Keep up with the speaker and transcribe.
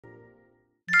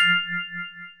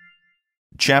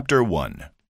Chapter 1.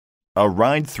 A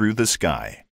Ride Through the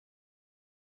Sky.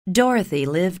 Dorothy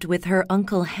lived with her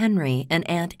Uncle Henry and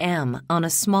Aunt Em on a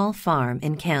small farm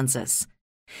in Kansas.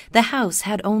 The house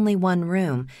had only one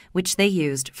room, which they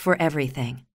used for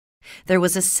everything. There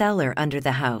was a cellar under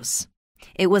the house.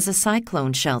 It was a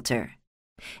cyclone shelter.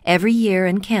 Every year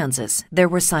in Kansas there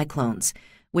were cyclones,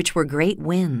 which were great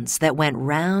winds that went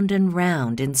round and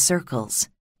round in circles.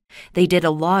 They did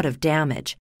a lot of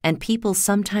damage, and people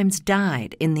sometimes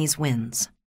died in these winds.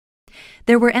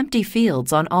 There were empty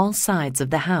fields on all sides of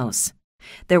the house.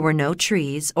 There were no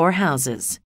trees or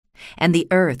houses, and the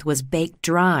earth was baked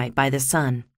dry by the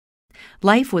sun.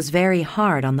 Life was very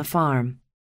hard on the farm.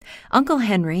 Uncle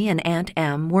Henry and Aunt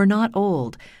Em were not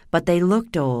old, but they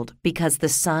looked old because the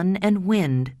sun and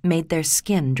wind made their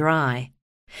skin dry.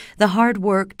 The hard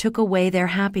work took away their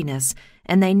happiness,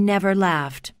 and they never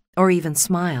laughed or even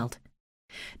smiled.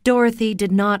 Dorothy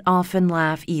did not often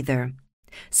laugh either.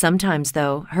 Sometimes,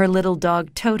 though, her little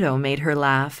dog Toto made her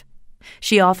laugh.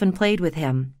 She often played with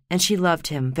him, and she loved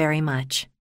him very much.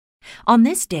 On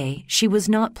this day, she was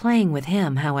not playing with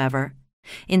him, however.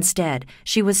 Instead,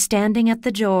 she was standing at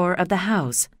the door of the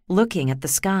house, looking at the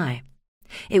sky.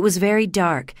 It was very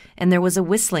dark, and there was a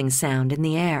whistling sound in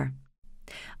the air.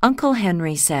 Uncle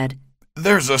Henry said,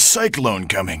 "There's a cyclone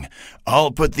coming.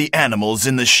 I'll put the animals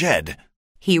in the shed."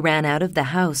 He ran out of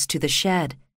the house to the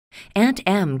shed. Aunt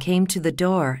Em came to the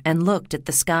door and looked at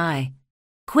the sky.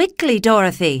 "Quickly,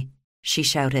 Dorothy," she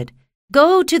shouted.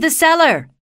 "Go to the cellar."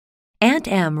 Aunt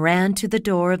Em ran to the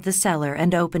door of the cellar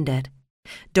and opened it.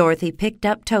 Dorothy picked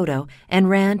up Toto and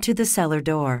ran to the cellar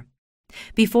door.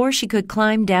 Before she could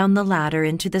climb down the ladder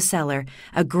into the cellar,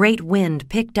 a great wind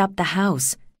picked up the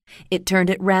house. It turned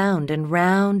it round and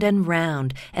round and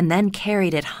round, and then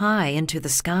carried it high into the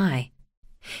sky.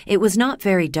 It was not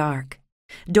very dark.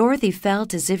 Dorothy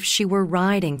felt as if she were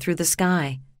riding through the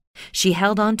sky. She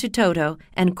held on to Toto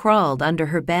and crawled under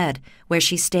her bed, where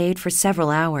she stayed for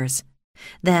several hours.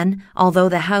 Then, although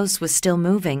the house was still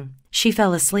moving, she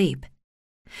fell asleep.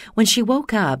 When she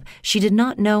woke up, she did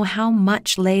not know how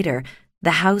much later.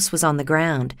 The house was on the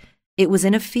ground. It was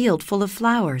in a field full of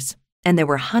flowers, and there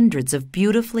were hundreds of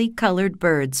beautifully colored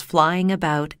birds flying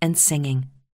about and singing.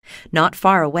 Not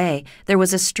far away, there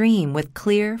was a stream with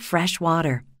clear, fresh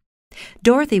water.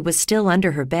 Dorothy was still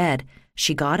under her bed.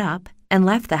 She got up and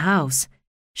left the house.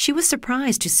 She was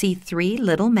surprised to see 3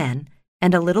 little men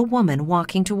and a little woman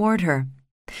walking toward her.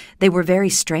 They were very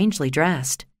strangely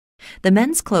dressed. The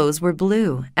men's clothes were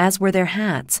blue, as were their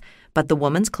hats, but the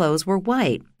woman's clothes were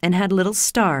white and had little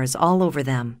stars all over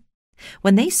them.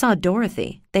 When they saw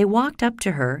Dorothy, they walked up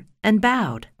to her and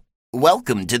bowed.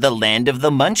 "Welcome to the land of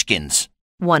the Munchkins,"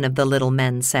 one of the little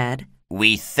men said.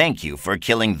 "We thank you for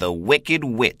killing the wicked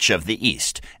witch of the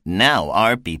East. Now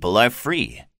our people are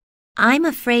free." "I'm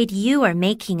afraid you are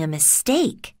making a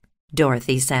mistake,"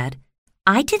 Dorothy said.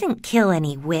 "I didn't kill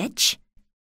any witch."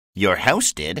 "Your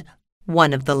house did,"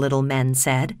 one of the little men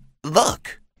said.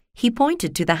 "Look." He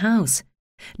pointed to the house.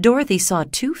 Dorothy saw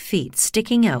 2 feet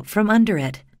sticking out from under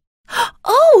it.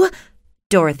 "Oh!"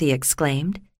 Dorothy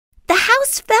exclaimed. "The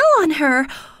house fell on her.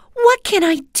 What can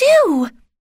I do?"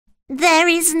 "There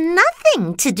is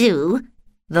nothing to do,"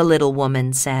 the little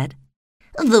woman said.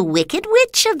 "The wicked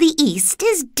witch of the East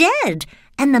is dead,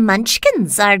 and the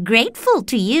Munchkins are grateful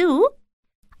to you."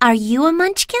 "Are you a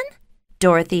Munchkin?"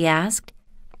 Dorothy asked.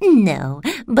 "No,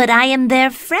 but I am their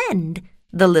friend,"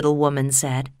 the little woman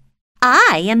said.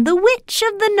 "I am the Witch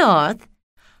of the North."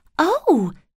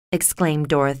 "Oh!" exclaimed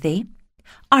Dorothy.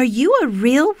 "Are you a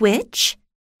real witch?"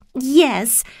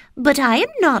 "Yes, but I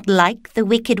am not like the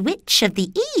wicked witch of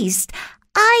the East.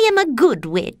 I am a good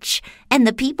witch, and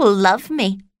the people love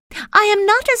me. I am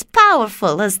not as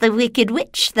powerful as the wicked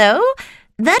witch, though.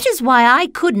 That is why I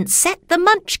couldn't set the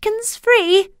Munchkins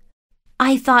free."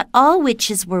 "I thought all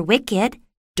witches were wicked,"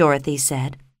 Dorothy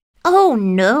said. "Oh,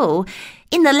 no.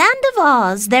 In the land of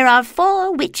Oz, there are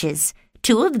 4 witches.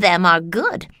 2 of them are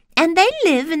good, and they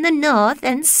live in the north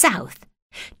and south.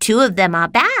 2 of them are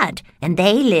bad, and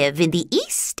they live in the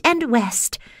east and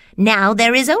west. Now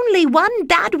there is only 1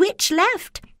 bad witch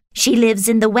left. She lives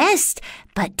in the west.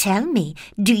 But tell me,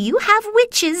 do you have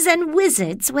witches and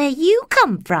wizards where you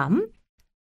come from?"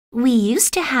 "We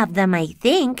used to have them, I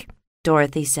think,"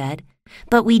 Dorothy said,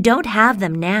 "but we don't have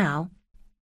them now."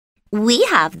 "We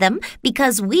have them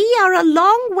because we are a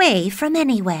long way from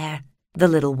anywhere," the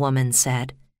little woman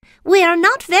said. "We are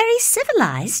not very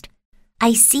civilized."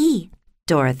 "I see,"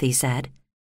 Dorothy said.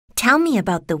 "Tell me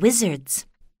about the wizards."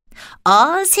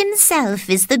 "Oz himself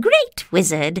is the great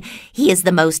wizard. He is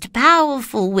the most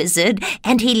powerful wizard,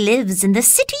 and he lives in the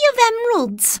City of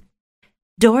Emeralds."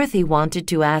 Dorothy wanted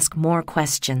to ask more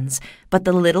questions, but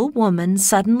the little woman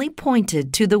suddenly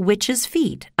pointed to the witch's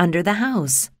feet under the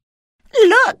house.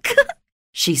 Look,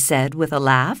 she said with a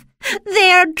laugh.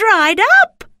 they're dried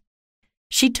up.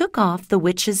 She took off the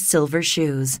witch's silver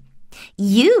shoes.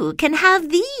 You can have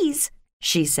these,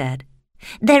 she said.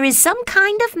 There is some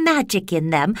kind of magic in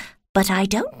them, but I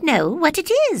don't know what it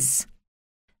is.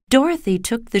 Dorothy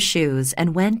took the shoes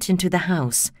and went into the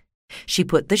house. She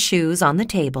put the shoes on the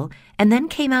table and then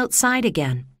came outside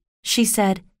again. She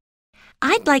said,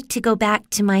 I'd like to go back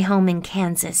to my home in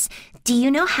Kansas. Do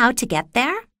you know how to get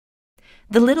there?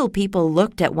 The little people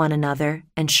looked at one another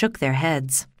and shook their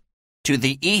heads. To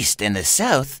the east and the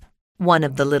south, one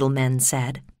of the little men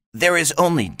said, there is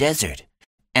only desert,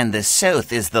 and the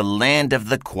south is the land of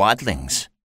the quadlings.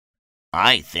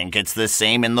 I think it's the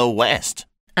same in the west,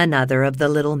 another of the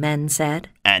little men said.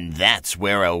 And that's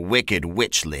where a wicked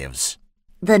witch lives.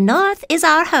 The north is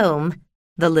our home,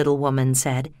 the little woman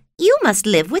said. You must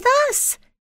live with us.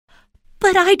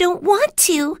 But I don't want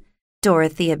to,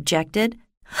 Dorothy objected.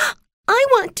 I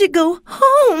want to go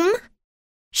home.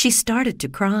 She started to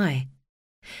cry.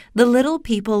 The little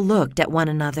people looked at one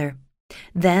another.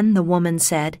 Then the woman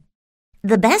said,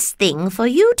 The best thing for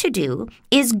you to do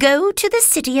is go to the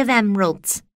City of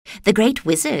Emeralds. The great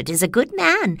wizard is a good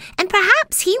man, and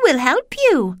perhaps he will help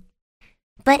you.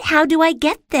 But how do I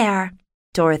get there?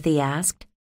 Dorothy asked.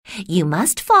 You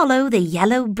must follow the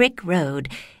yellow brick road.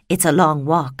 It's a long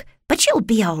walk, but you'll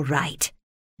be all right,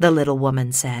 the little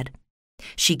woman said.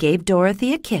 She gave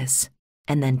Dorothy a kiss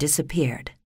and then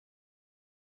disappeared.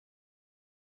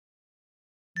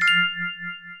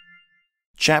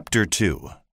 Chapter 2.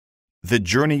 The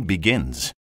Journey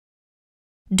Begins.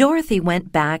 Dorothy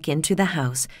went back into the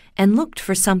house and looked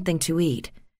for something to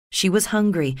eat. She was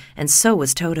hungry, and so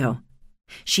was Toto.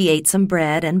 She ate some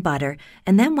bread and butter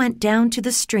and then went down to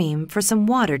the stream for some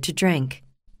water to drink.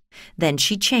 Then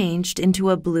she changed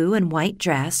into a blue and white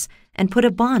dress and put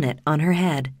a bonnet on her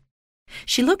head.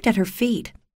 She looked at her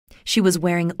feet. She was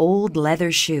wearing old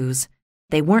leather shoes.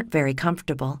 They weren't very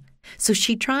comfortable, so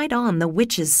she tried on the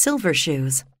witch's silver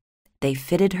shoes. They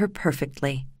fitted her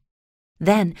perfectly.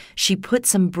 Then she put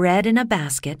some bread in a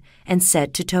basket and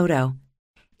said to Toto,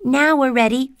 Now we're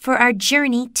ready for our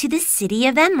journey to the City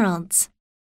of Emeralds.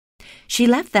 She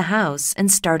left the house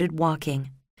and started walking.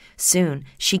 Soon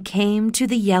she came to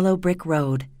the yellow brick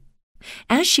road.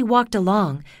 As she walked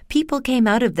along, people came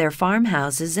out of their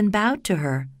farmhouses and bowed to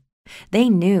her. They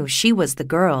knew she was the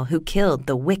girl who killed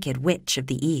the wicked witch of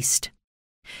the East.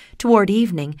 Toward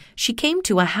evening, she came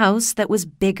to a house that was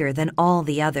bigger than all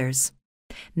the others.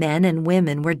 Men and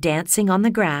women were dancing on the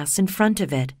grass in front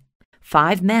of it.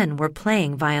 5 men were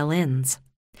playing violins.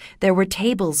 There were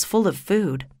tables full of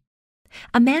food.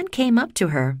 A man came up to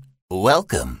her.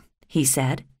 Welcome, he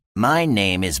said. My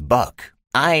name is Buck.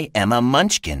 I am a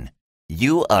munchkin.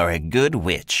 You are a good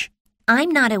witch.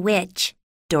 I'm not a witch,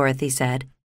 Dorothy said.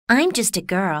 I'm just a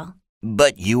girl.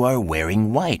 But you are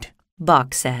wearing white,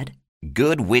 Buck said.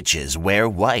 Good witches wear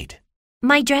white.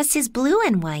 My dress is blue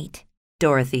and white,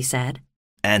 Dorothy said.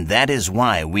 And that is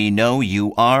why we know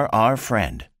you are our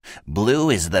friend. Blue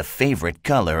is the favorite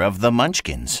color of the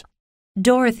munchkins.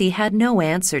 Dorothy had no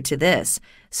answer to this,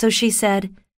 so she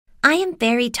said, I am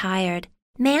very tired.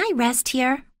 May I rest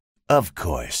here? Of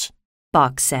course,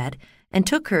 Buck said, and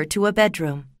took her to a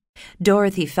bedroom.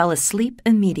 Dorothy fell asleep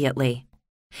immediately.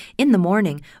 In the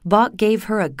morning, Buck gave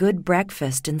her a good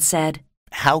breakfast and said,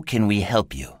 How can we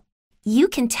help you? You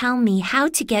can tell me how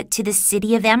to get to the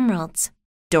City of Emeralds,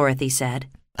 Dorothy said.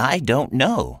 I don't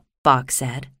know, Buck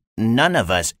said. None of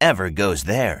us ever goes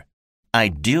there. I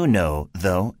do know,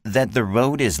 though, that the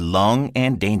road is long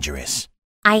and dangerous.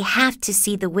 I have to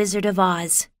see the Wizard of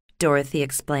Oz, Dorothy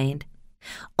explained.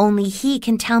 Only he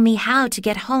can tell me how to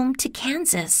get home to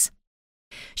Kansas.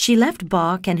 She left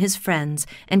Buck and his friends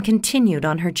and continued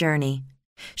on her journey.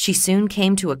 She soon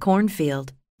came to a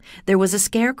cornfield. There was a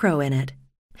scarecrow in it.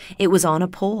 It was on a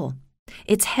pole.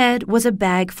 Its head was a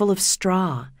bag full of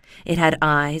straw. It had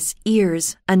eyes,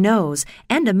 ears, a nose,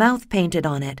 and a mouth painted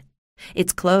on it.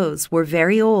 Its clothes were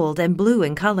very old and blue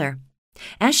in color.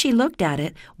 As she looked at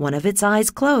it, one of its eyes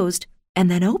closed and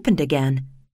then opened again.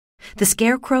 The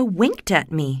scarecrow winked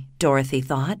at me, Dorothy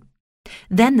thought.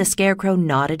 Then the scarecrow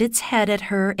nodded its head at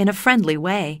her in a friendly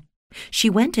way. She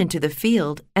went into the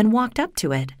field and walked up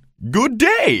to it. Good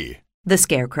day, the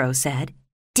scarecrow said.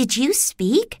 Did you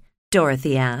speak?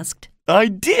 Dorothy asked. I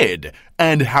did.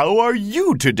 And how are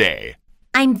you today?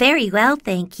 I'm very well,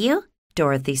 thank you,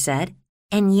 Dorothy said.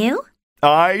 And you?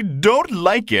 I don't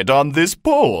like it on this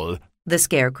pole, the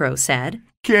scarecrow said.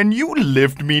 Can you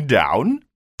lift me down?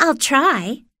 I'll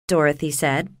try, Dorothy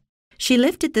said. She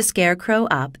lifted the Scarecrow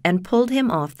up and pulled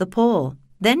him off the pole.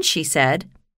 Then she said,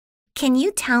 "Can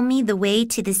you tell me the way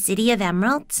to the City of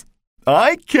Emeralds?"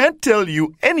 I can't tell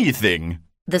you anything,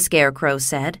 the Scarecrow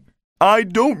said. I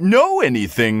don't know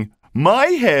anything. My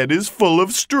head is full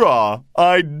of straw.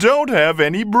 I don't have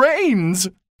any brains.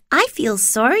 "I feel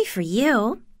sorry for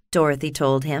you," Dorothy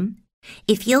told him.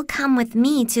 "If you'll come with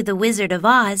me to the Wizard of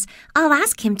Oz, I'll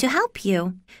ask him to help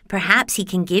you. Perhaps he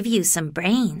can give you some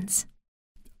brains."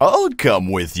 I'll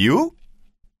come with you,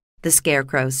 the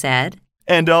Scarecrow said.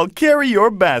 and I'll carry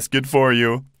your basket for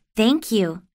you. "Thank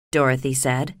you," Dorothy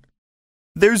said.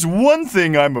 There's one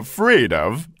thing I'm afraid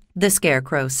of, The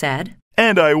Scarecrow said.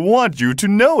 and I want you to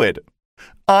know it.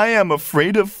 I am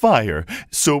afraid of fire,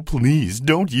 so please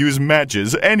don't use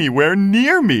matches anywhere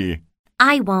near me.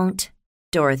 "I won't,"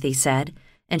 Dorothy said,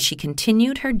 and she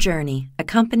continued her journey,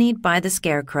 accompanied by the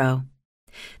Scarecrow.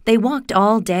 They walked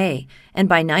all day, and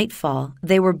by nightfall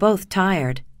they were both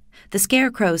tired. The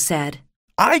Scarecrow said,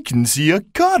 I can see a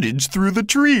cottage through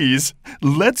the trees.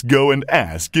 Let's go and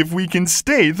ask if we can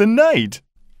stay the night.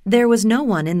 There was no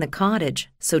one in the cottage,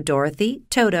 so Dorothy,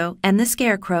 Toto, and the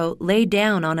Scarecrow lay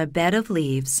down on a bed of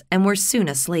leaves and were soon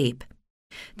asleep.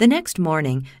 The next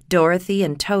morning, Dorothy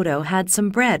and Toto had some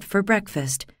bread for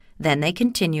breakfast. Then they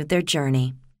continued their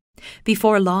journey.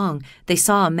 Before long, they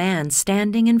saw a man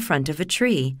standing in front of a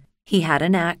tree. He had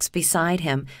an axe beside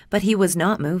him, but he was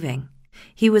not moving.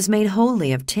 He was made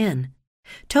wholly of tin.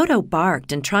 Toto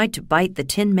barked and tried to bite the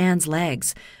Tin Man's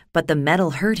legs, but the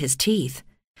metal hurt his teeth.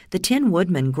 The Tin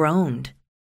Woodman groaned.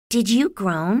 "Did you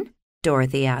groan?"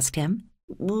 Dorothy asked him.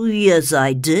 Yes,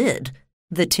 I did,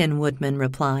 The Tin Woodman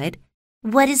replied.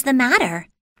 "What is the matter?"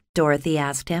 Dorothy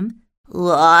asked him.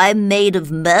 I'm made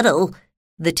of metal,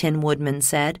 The Tin Woodman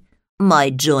said.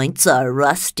 My joints are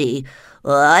rusty.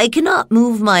 I cannot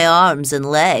move my arms and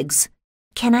legs.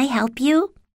 "Can I help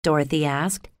you?" Dorothy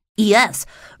asked. Yes,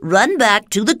 run back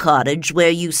to the cottage where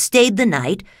you stayed the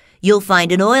night. You'll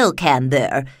find an oil can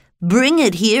there. Bring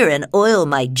it here and oil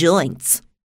my joints.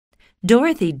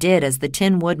 Dorothy did as the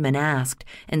Tin Woodman asked,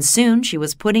 and soon she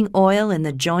was putting oil in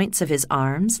the joints of his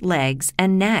arms, legs,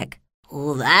 and neck.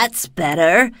 Oh, that's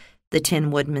better, The Tin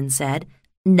Woodman said.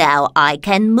 Now I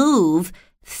can move.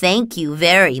 Thank you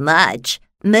very much.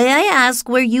 May I ask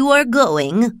where you are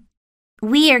going?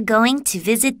 "We are going to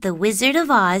visit the Wizard of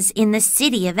Oz in the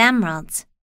City of Emeralds,"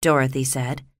 Dorothy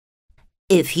said.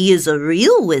 If he is a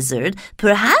real wizard,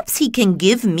 perhaps he can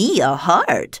give me a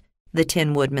heart, The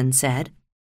Tin Woodman said.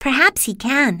 "Perhaps he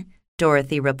can,"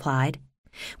 Dorothy replied.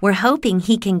 "We're hoping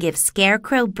he can give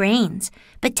Scarecrow brains.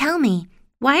 But tell me,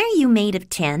 why are you made of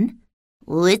tin?"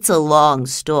 It's a long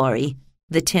story,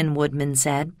 The Tin Woodman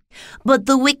said. but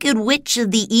the Wicked Witch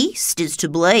of the East is to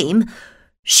blame.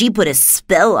 She put a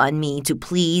spell on me to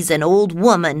please an old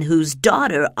woman whose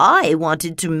daughter I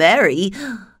wanted to marry.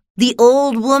 The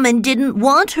old woman didn't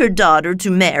want her daughter to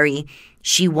marry.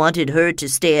 She wanted her to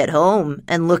stay at home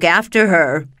and look after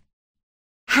her.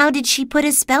 "How did she put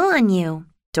a spell on you?"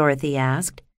 Dorothy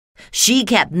asked. She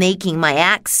kept making my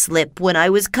axe slip when I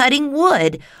was cutting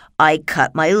wood. I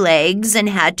cut my legs and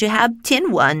had to have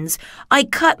tin ones. I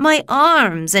cut my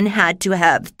arms and had to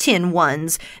have tin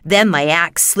ones. Then my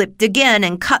axe slipped again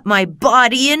and cut my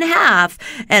body in half,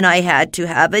 and I had to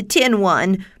have a tin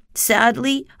one.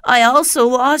 Sadly, I also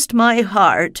lost my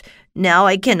heart. Now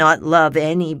I cannot love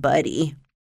anybody.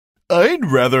 I'd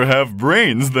rather have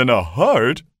brains than a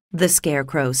heart. The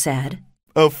Scarecrow said.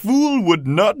 A fool would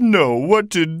not know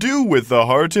what to do with a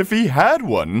heart if he had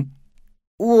one.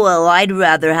 Well, I'd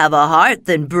rather have a heart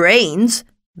than brains,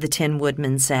 The Tin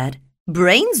Woodman said.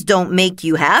 Brains don't make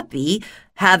you happy.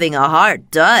 Having a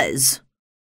heart does.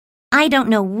 "I don't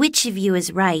know which of you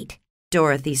is right,"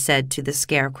 Dorothy said to the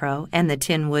Scarecrow and the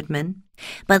Tin Woodman.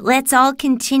 "but let's all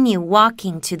continue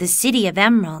walking to the City of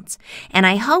Emeralds, and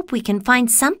I hope we can find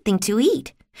something to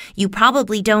eat. You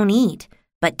probably don't eat,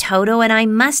 but Toto and I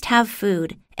must have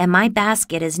food, and my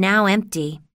basket is now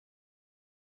empty."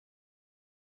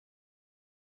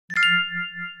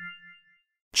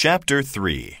 Chapter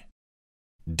 3.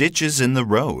 Ditches in the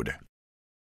Road.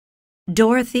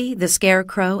 Dorothy, the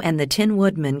Scarecrow, and the Tin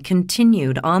Woodman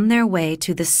continued on their way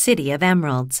to the City of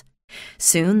Emeralds.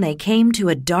 Soon they came to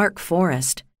a dark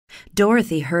forest.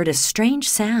 Dorothy heard a strange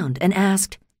sound and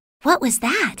asked, "What was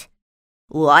that?"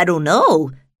 Well, I don't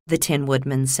know, The Tin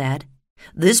Woodman said.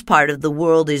 This part of the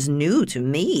world is new to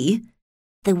me.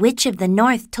 "The Witch of the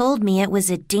North told me it was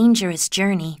a dangerous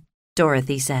journey,"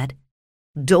 Dorothy said.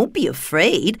 Don't be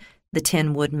afraid, The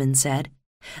Tin Woodman said.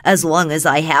 As long as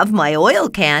I have my oil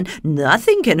can,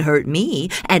 nothing can hurt me,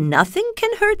 and nothing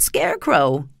can hurt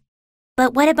Scarecrow.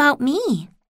 "But what about me?"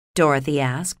 Dorothy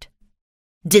asked.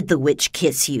 Did the witch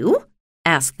kiss you?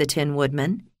 asked the Tin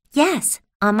Woodman. Yes,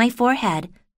 on my forehead.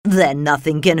 Then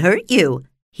nothing can hurt you,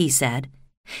 he said.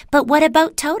 But what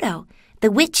about Toto?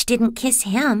 The witch didn't kiss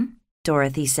him,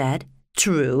 Dorothy said.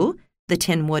 True, the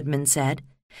Tin Woodman said.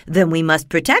 Then we must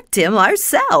protect him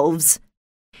ourselves.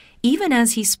 Even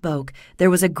as he spoke,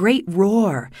 there was a great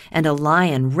roar, and a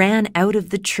lion ran out of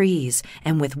the trees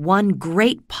and with one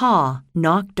great paw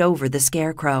knocked over the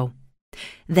Scarecrow.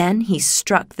 Then he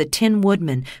struck the Tin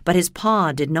Woodman, but his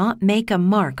paw did not make a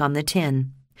mark on the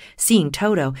tin. Seeing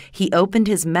Toto, he opened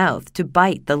his mouth to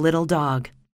bite the little dog.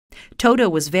 Toto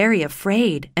was very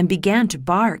afraid and began to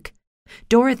bark.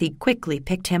 Dorothy quickly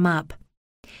picked him up.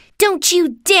 "Don't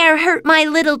you dare hurt my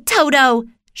little Toto!"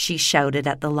 she shouted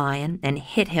at the lion and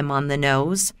hit him on the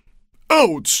nose.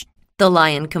 Ouch! The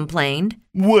lion complained.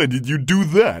 Why did you do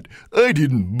that? I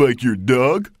didn't bite your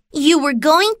dog. "You were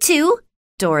going to,"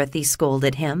 Dorothy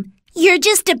scolded him. "You're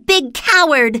just a big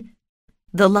coward."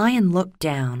 The lion looked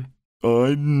down.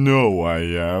 I know I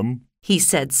am, he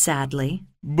said sadly.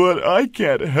 but I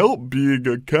can't help being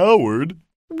a coward.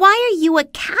 "Why are you a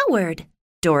coward?"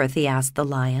 Dorothy asked the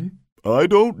lion. I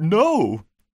don't know.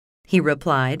 He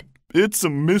replied. It's a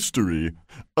mystery.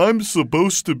 I'm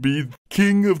supposed to be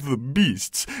king of the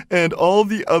beasts, and all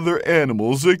the other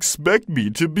animals expect me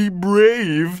to be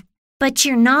brave. "But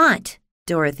you're not,"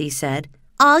 Dorothy said.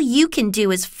 "All you can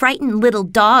do is frighten little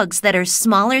dogs that are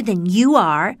smaller than you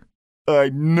are." I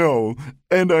know,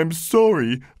 and I'm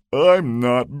sorry. I'm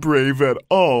not brave at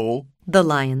all, the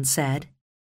lion said.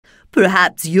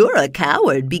 Perhaps you're a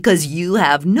coward because you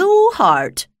have no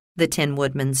heart, the Tin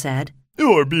Woodman said.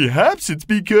 Or perhaps it's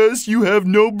because you have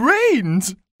no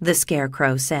brains, the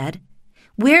Scarecrow said.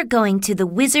 "We're going to the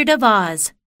Wizard of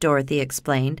Oz," Dorothy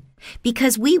explained,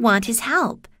 "because we want his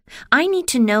help. I need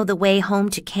to know the way home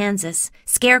to Kansas.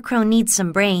 Scarecrow needs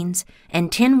some brains,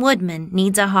 and Tin Woodman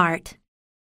needs a heart."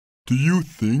 Do you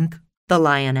think, the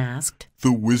lion asked,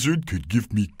 the wizard could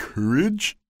give me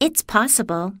courage? "It's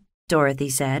possible," Dorothy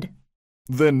said.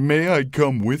 Then may I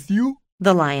come with you?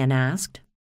 The lion asked.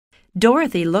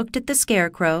 Dorothy looked at the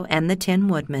Scarecrow and the Tin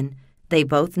Woodman. They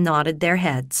both nodded their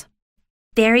heads.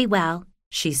 "Very well,"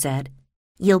 she said.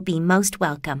 "You'll be most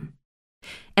welcome."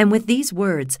 And with these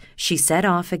words, she set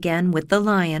off again with the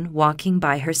lion walking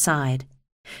by her side.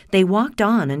 They walked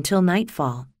on until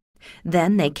nightfall.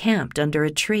 Then they camped under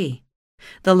a tree.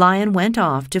 The lion went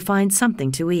off to find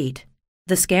something to eat.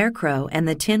 The Scarecrow and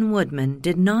the Tin Woodman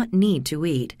did not need to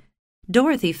eat.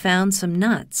 Dorothy found some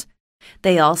nuts.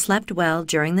 They all slept well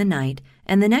during the night,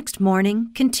 and the next morning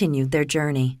continued their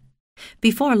journey.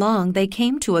 Before long, they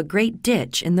came to a great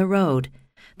ditch in the road.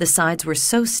 The sides were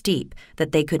so steep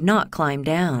that they could not climb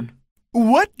down.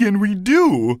 What can we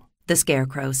do? The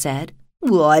Scarecrow said.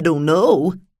 Well, I don't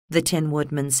know, the Tin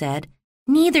Woodman said.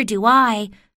 "Neither do I,"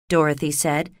 Dorothy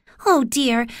said. "Oh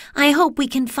dear, I hope we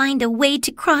can find a way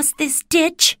to cross this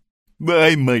ditch."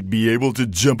 I might be able to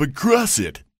jump across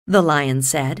it, the lion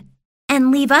said.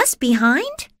 "And leave us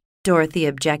behind?" Dorothy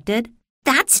objected.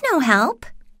 "That's no help."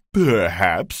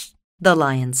 Perhaps, the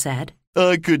lion said.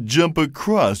 I could jump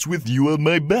across with you on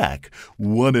my back,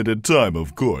 one at a time,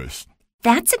 of course.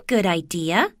 "That's a good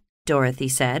idea," Dorothy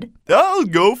said. I'll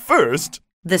go first,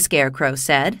 the Scarecrow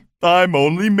said. I'm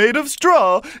only made of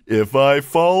straw. If I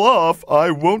fall off,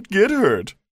 I won't get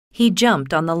hurt. He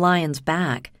jumped on the lion's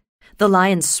back. The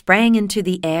lion sprang into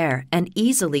the air and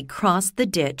easily crossed the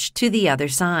ditch to the other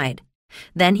side.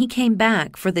 Then he came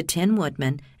back for the Tin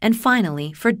Woodman and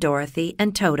finally for Dorothy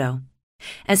and Toto.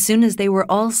 As soon as they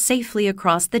were all safely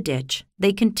across the ditch,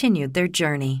 they continued their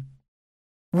journey.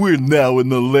 We're now in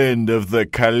the land of the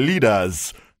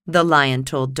Kalidas, the lion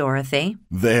told Dorothy.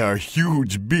 They are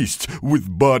huge beasts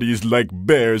with bodies like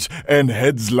bears and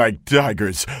heads like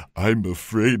tigers. I'm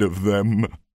afraid of them.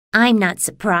 "I'm not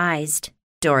surprised,"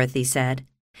 Dorothy said.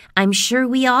 "I'm sure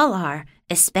we all are,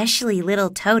 especially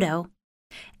little Toto."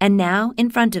 And now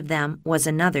in front of them was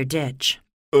another ditch.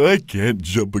 I can't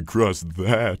jump across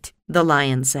that, the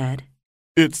lion said.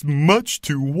 It's much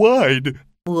too wide.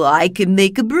 Well, I can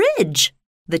make a bridge,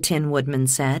 the Tin Woodman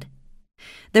said.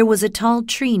 There was a tall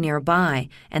tree nearby,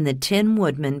 and the Tin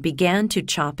Woodman began to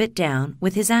chop it down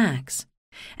with his axe.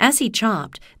 As he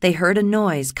chopped, they heard a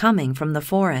noise coming from the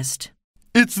forest.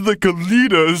 It's the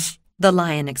Kalidas, the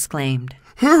lion exclaimed.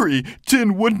 Hurry,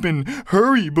 Tin Woodman,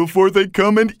 hurry before they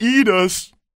come and eat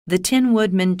us. The Tin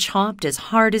Woodman chopped as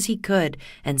hard as he could,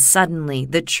 and suddenly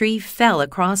the tree fell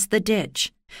across the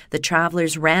ditch. The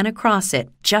travelers ran across it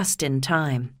just in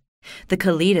time. The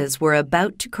Kalidas were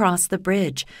about to cross the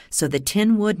bridge, so the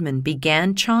Tin Woodman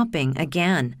began chopping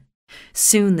again.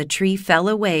 Soon the tree fell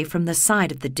away from the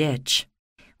side of the ditch.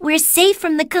 "We're safe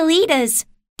from the Kalidas,"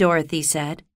 Dorothy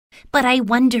said. "But I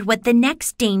wonder what the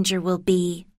next danger will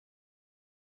be."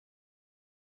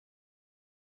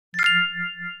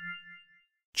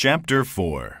 Chapter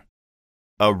 4.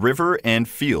 A River and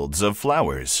Fields of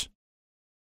Flowers.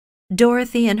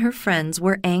 Dorothy and her friends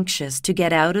were anxious to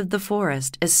get out of the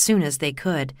forest as soon as they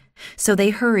could, so they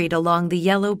hurried along the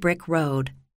yellow brick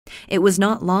road. It was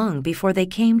not long before they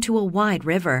came to a wide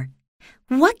river.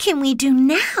 "What can we do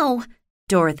now?"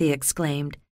 Dorothy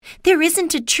exclaimed. "There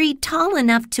isn't a tree tall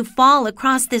enough to fall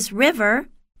across this river."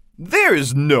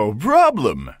 "There's no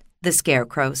problem," the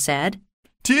Scarecrow said.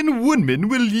 "Tin Woodman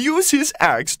will use his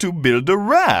axe to build a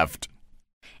raft."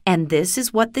 And this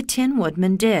is what the Tin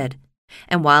Woodman did.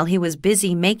 And while he was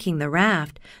busy making the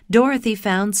raft, Dorothy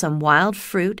found some wild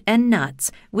fruit and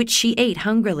nuts, which she ate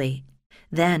hungrily.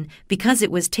 Then, because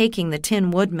it was taking the Tin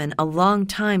Woodman a long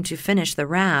time to finish the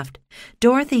raft,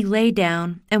 Dorothy lay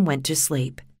down and went to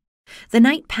sleep. The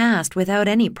night passed without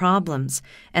any problems,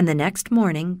 and the next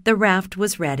morning the raft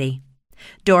was ready.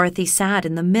 Dorothy sat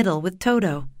in the middle with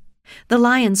Toto. The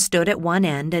lion stood at one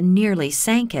end and nearly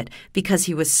sank it because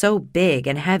he was so big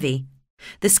and heavy.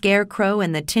 The Scarecrow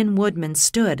and the Tin Woodman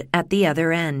stood at the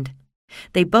other end.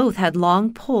 They both had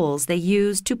long poles they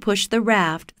used to push the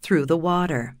raft through the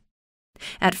water.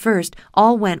 At first,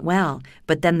 all went well,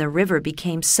 but then the river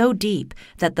became so deep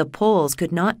that the poles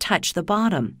could not touch the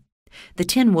bottom. The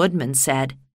Tin Woodman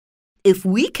said, "If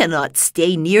we cannot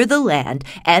stay near the land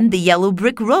and the yellow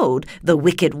brick road, the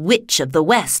wicked witch of the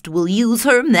west will use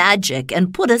her magic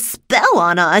and put a spell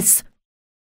on us."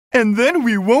 "And then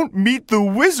we won't meet the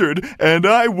wizard, and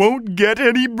I won't get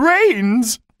any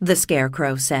brains," the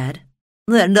Scarecrow said.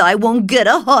 "And I won't get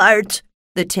a heart,"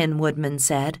 the Tin Woodman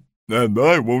said. "And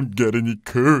I won't get any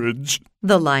courage,"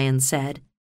 the lion said.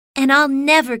 "And I'll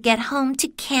never get home to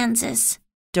Kansas,"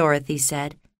 Dorothy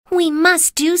said. "We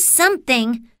must do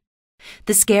something."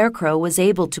 The Scarecrow was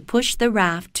able to push the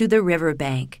raft to the river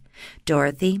bank.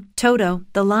 Dorothy, Toto,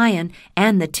 the lion,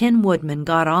 and the Tin Woodman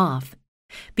got off.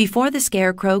 Before the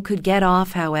Scarecrow could get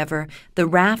off, however, the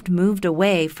raft moved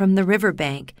away from the river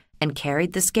bank and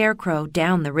carried the Scarecrow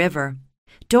down the river.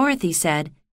 Dorothy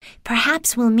said,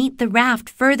 "Perhaps we'll meet the raft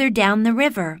further down the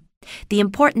river. The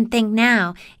important thing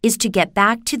now is to get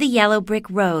back to the yellow brick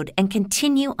road and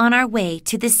continue on our way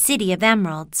to the City of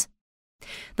Emeralds."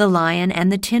 The lion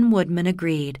and the Tin Woodman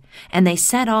agreed, and they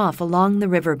set off along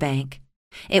the river bank.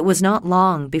 It was not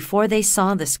long before they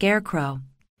saw the Scarecrow.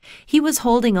 He was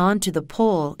holding on to the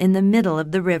pole in the middle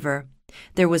of the river.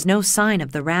 There was no sign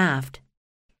of the raft.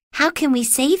 "How can we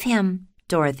save him?"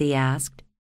 Dorothy asked.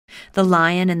 The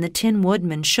lion and the Tin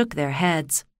Woodman shook their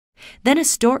heads. Then a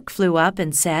stork flew up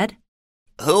and said,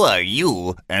 "Who are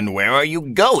you, and where are you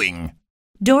going?"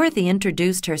 Dorothy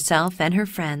introduced herself and her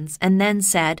friends and then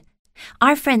said,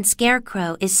 "Our friend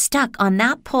Scarecrow is stuck on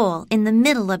that pole in the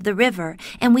middle of the river,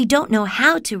 and we don't know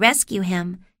how to rescue him.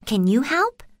 Can you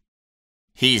help?"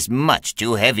 "He's much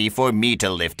too heavy for me to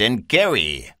lift and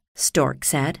carry," Stork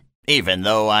said. "even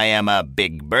though I am a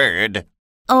big bird."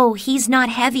 "Oh, he's not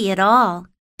heavy at all,"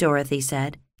 Dorothy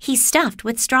said. "He's stuffed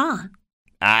with straw."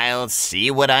 "I'll see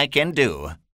what I can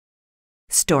do,"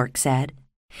 Stork said.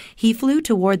 He flew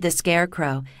toward the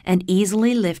Scarecrow and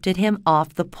easily lifted him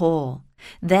off the pole.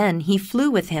 Then he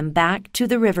flew with him back to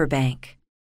the river bank.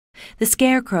 The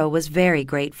Scarecrow was very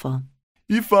grateful.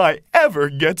 "If I ever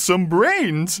get some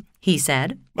brains," he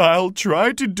said, "I'll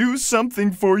try to do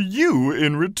something for you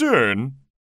in return."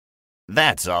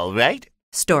 "That's all right,"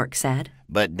 Stork said.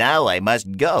 "But now I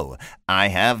must go. I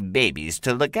have babies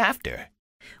to look after."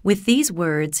 With these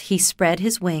words, he spread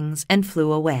his wings and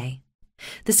flew away.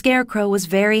 The Scarecrow was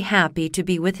very happy to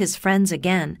be with his friends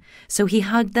again, so he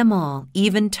hugged them all,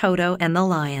 even Toto and the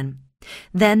lion.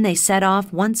 Then they set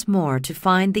off once more to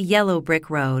find the yellow brick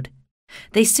road.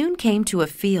 They soon came to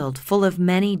a field full of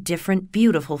many different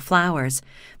beautiful flowers,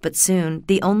 but soon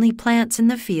the only plants in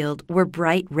the field were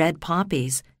bright red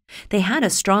poppies. They had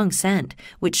a strong scent,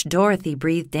 which Dorothy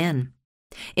breathed in.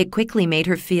 It quickly made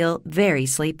her feel very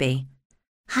sleepy.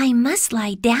 "I must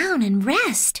lie down and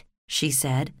rest," she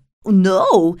said.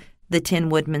 "No," the Tin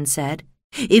Woodman said.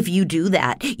 "If you do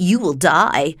that, you will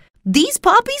die. These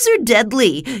poppies are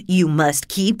deadly. You must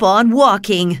keep on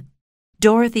walking."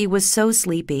 Dorothy was so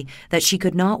sleepy that she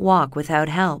could not walk without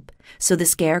help, so the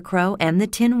Scarecrow and the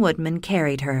Tin Woodman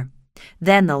carried her.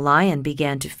 Then the lion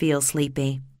began to feel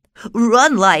sleepy.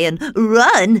 "Run, lion,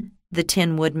 run," the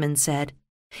Tin Woodman said.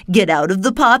 "Get out of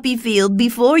the poppy field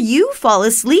before you fall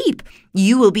asleep.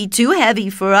 You will be too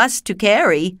heavy for us to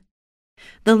carry."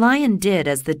 The lion did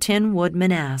as the Tin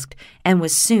Woodman asked and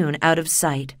was soon out of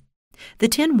sight. The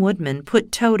Tin Woodman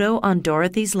put Toto on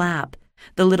Dorothy's lap.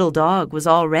 The little dog was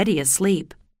already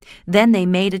asleep. Then they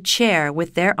made a chair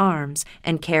with their arms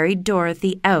and carried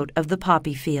Dorothy out of the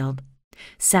poppy field.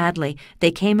 Sadly,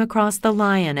 they came across the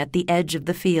lion at the edge of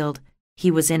the field. He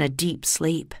was in a deep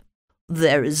sleep.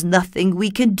 "There is nothing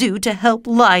we can do to help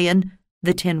Lion,"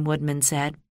 the Tin Woodman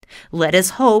said. "Let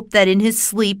us hope that in his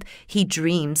sleep he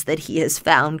dreams that he has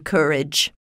found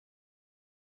courage."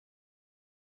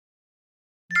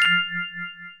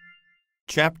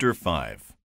 Chapter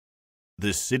 5.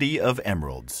 The City of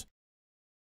Emeralds.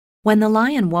 When the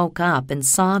lion woke up and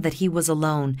saw that he was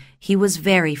alone, he was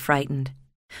very frightened.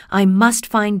 "I must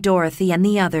find Dorothy and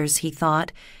the others," he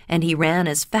thought, and he ran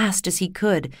as fast as he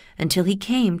could until he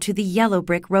came to the yellow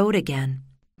brick road again.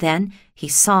 Then he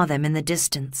saw them in the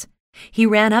distance. He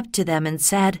ran up to them and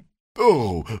said,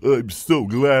 "Oh, I'm so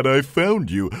glad I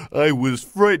found you. I was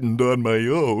frightened on my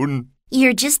own."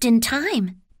 "You're just in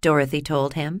time," Dorothy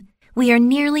told him. "We are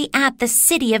nearly at the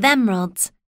City of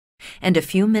Emeralds." And a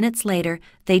few minutes later,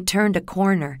 they turned a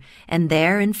corner, and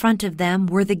there in front of them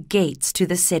were the gates to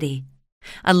the city.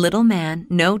 A little man,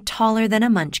 no taller than a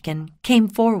munchkin, came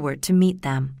forward to meet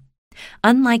them.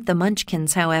 Unlike the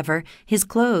munchkins, however, his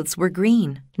clothes were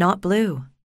green, not blue.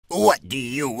 What do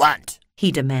you want?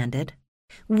 He demanded.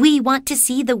 "We want to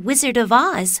see the Wizard of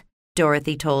Oz,"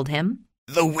 Dorothy told him.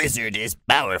 The wizard is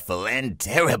powerful and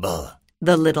terrible,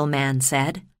 The little man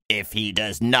said. If he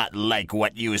does not like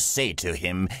what you say to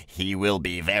him, he will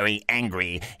be very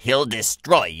angry. He'll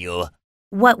destroy you.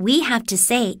 "What we have to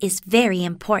say is very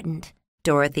important,"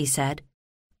 Dorothy said.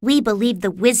 "We believe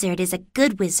the wizard is a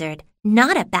good wizard,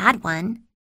 not a bad one."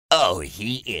 Oh,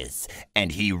 he is,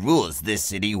 and he rules this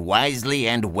city wisely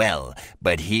and well,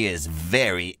 but he is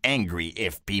very angry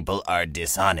if people are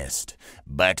dishonest.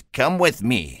 But come with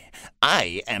me.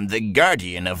 I am the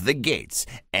guardian of the gates,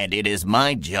 and it is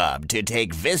my job to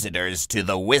take visitors to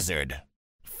the wizard.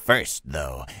 First,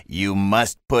 though, you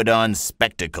must put on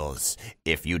spectacles.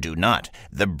 If you do not,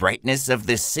 the brightness of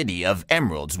the City of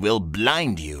Emeralds will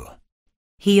blind you.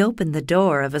 He opened the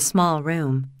door of a small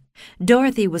room.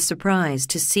 Dorothy was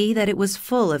surprised to see that it was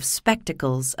full of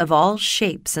spectacles of all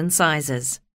shapes and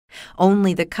sizes.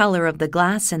 Only the color of the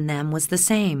glass in them was the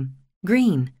same,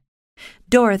 green.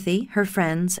 Dorothy, her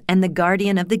friends, and the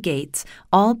guardian of the gates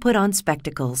all put on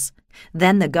spectacles.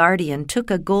 Then the guardian took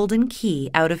a golden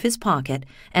key out of his pocket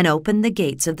and opened the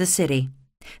gates of the city.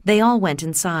 They all went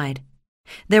inside.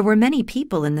 There were many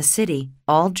people in the city,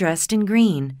 all dressed in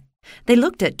green. They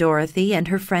looked at Dorothy and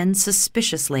her friends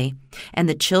suspiciously, and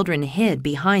the children hid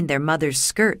behind their mothers'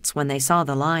 skirts when they saw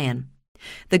the lion.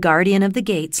 The guardian of the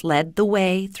gates led the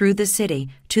way through the city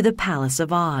to the Palace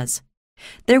of Oz.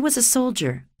 There was a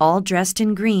soldier, all dressed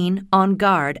in green, on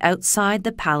guard outside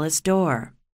the palace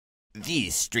door.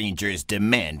 These strangers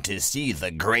demand to see the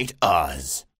Great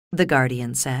Oz, the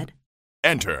guardian said.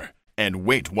 "Enter, and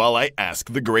wait while I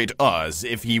ask the Great Oz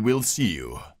if he will see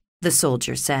you," the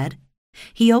soldier said.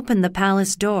 He opened the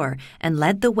palace door and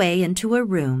led the way into a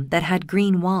room that had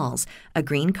green walls, a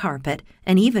green carpet,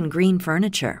 and even green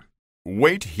furniture.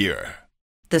 "Wait here,"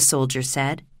 the soldier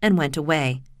said, and went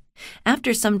away.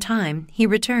 After some time, he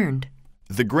returned.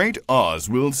 "The Great Oz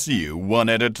will see you one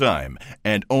at a time,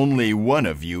 and only one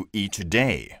of you each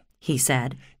day," he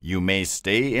said. "You may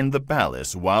stay in the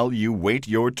palace while you wait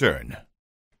your turn."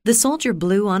 The soldier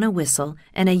blew on a whistle,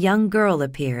 and a young girl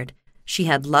appeared. She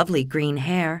had lovely green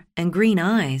hair and green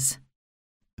eyes.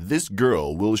 "This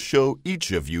girl will show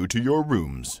each of you to your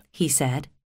rooms," he said.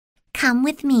 "Come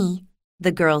with me,"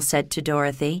 the girl said to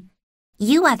Dorothy.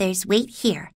 "You others wait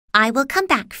here. I will come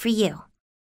back for you."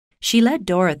 She led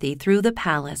Dorothy through the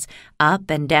palace, up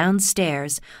and down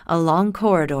stairs, along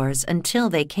corridors until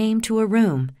they came to a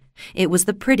room. It was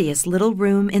the prettiest little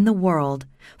room in the world,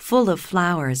 full of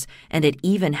flowers, and it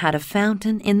even had a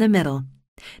fountain in the middle.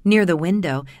 Near the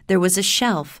window, there was a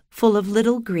shelf full of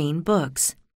little green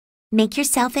books. "Make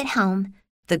yourself at home,"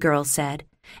 the girl said,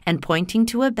 and pointing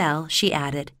to a bell, she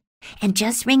added, "And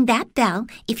just ring that bell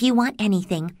if you want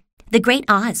anything. The Great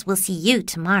Oz will see you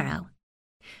tomorrow."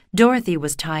 Dorothy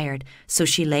was tired, so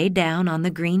she lay down on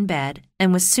the green bed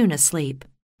and was soon asleep.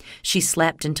 She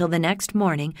slept until the next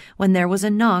morning when there was a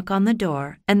knock on the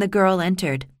door and the girl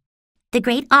entered. "The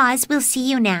Great Oz will see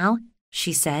you now,"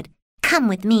 she said. "Come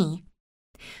with me."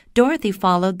 Dorothy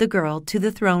followed the girl to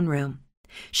the throne room.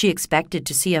 She expected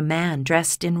to see a man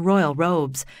dressed in royal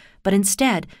robes, but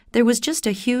instead there was just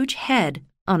a huge head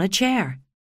on a chair.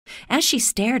 As she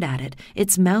stared at it,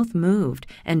 its mouth moved,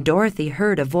 and Dorothy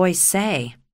heard a voice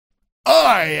say,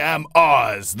 "I am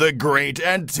Oz, the Great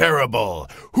and Terrible.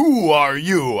 Who are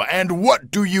you, and what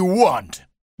do you want?"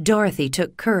 Dorothy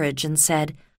took courage and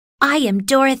said, "I am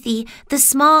Dorothy, the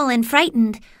small and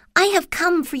frightened. I have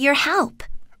come for your help."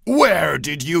 Where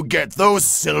did you get those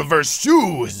silver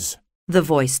shoes? The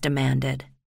voice demanded.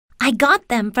 I got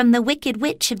them from the Wicked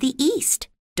Witch of the East,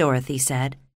 Dorothy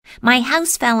said. My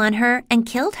house fell on her and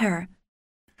killed her.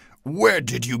 Where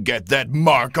did you get that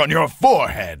mark on your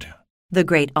forehead? The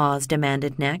Great Oz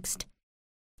demanded next.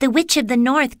 The Witch of the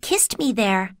North kissed me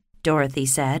there, Dorothy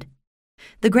said.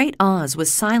 The Great Oz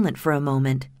was silent for a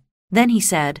moment. Then he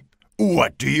said,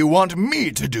 What do you want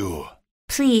me to do?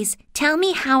 Please tell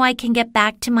me how I can get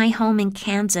back to my home in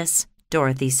Kansas,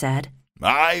 Dorothy said.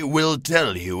 I will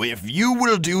tell you if you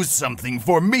will do something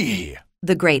for me,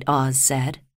 The Great Oz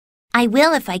said. I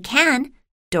will if I can,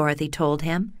 Dorothy told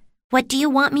him. What do you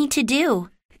want me to do?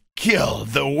 Kill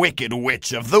the Wicked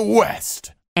Witch of the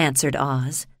West, answered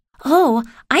Oz. Oh,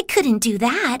 I couldn't do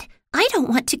that. I don't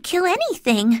want to kill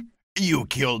anything. You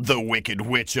killed the Wicked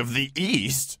Witch of the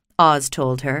East, Oz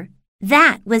told her.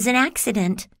 That was an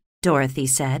accident, Dorothy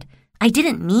said. I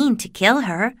didn't mean to kill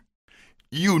her.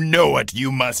 You know what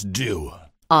you must do,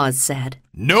 Oz said.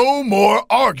 No more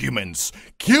arguments.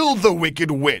 Kill the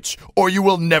Wicked Witch, or you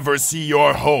will never see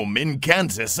your home in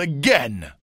Kansas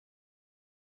again.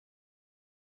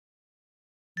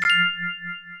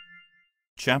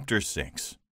 Chapter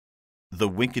 6. The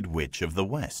Wicked Witch of the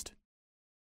West.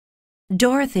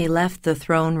 Dorothy left the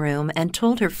throne room and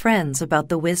told her friends about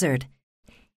the wizard.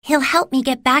 He'll help me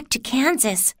get back to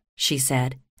Kansas, she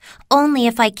said. Only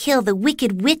if I kill the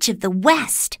Wicked Witch of the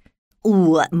West.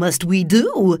 What must we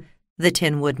do? The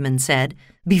Tin Woodman said,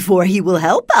 before he will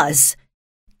help us.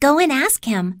 Go and ask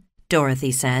him,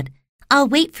 Dorothy said. I'll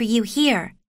wait for you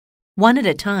here. One at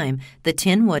a time, the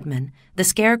Tin Woodman, the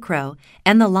Scarecrow,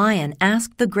 and the Lion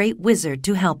asked the Great Wizard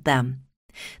to help them.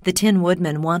 The Tin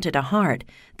Woodman wanted a heart,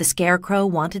 the Scarecrow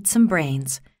wanted some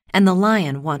brains, and the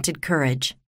Lion wanted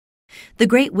courage. The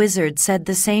Great Wizard said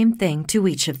the same thing to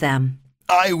each of them.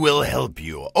 I will help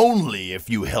you only if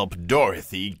you help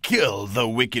Dorothy kill the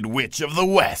Wicked Witch of the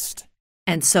West.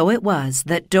 And so it was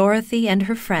that Dorothy and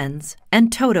her friends,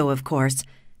 and Toto, of course,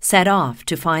 set off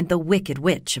to find the Wicked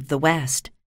Witch of the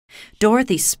West.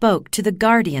 Dorothy spoke to the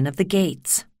guardian of the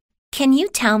gates. Can you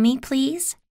tell me,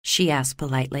 please, she asked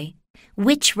politely,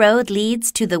 which road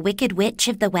leads to the Wicked Witch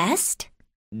of the West?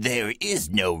 There is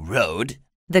no road,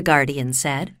 the guardian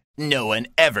said. No one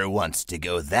ever wants to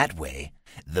go that way.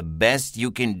 The best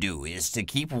you can do is to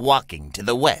keep walking to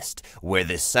the west, where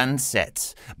the sun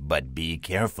sets. But be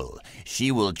careful.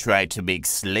 She will try to make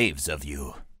slaves of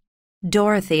you.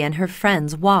 Dorothy and her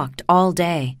friends walked all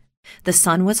day. The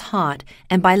sun was hot,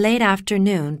 and by late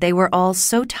afternoon they were all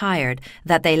so tired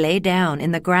that they lay down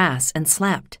in the grass and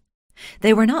slept.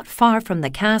 They were not far from the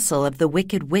castle of the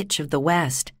Wicked Witch of the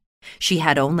West. She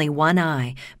had only one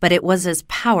eye, but it was as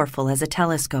powerful as a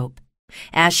telescope.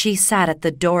 As she sat at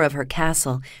the door of her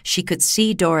castle, she could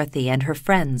see Dorothy and her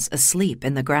friends asleep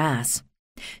in the grass.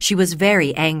 She was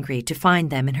very angry to find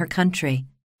them in her country.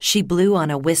 She blew on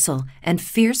a whistle, and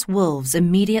fierce wolves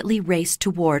immediately raced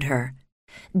toward her.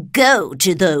 Go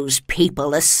to those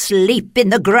people asleep in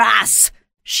the grass,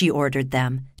 she ordered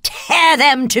them. Tear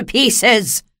them to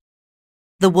pieces.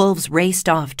 The wolves raced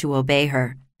off to obey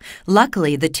her.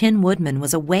 Luckily, the Tin Woodman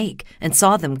was awake and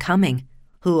saw them coming.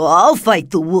 I'll fight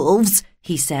the wolves,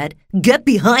 he said. Get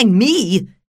behind me.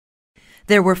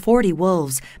 There were 40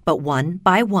 wolves, but one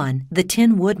by one the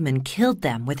Tin Woodman killed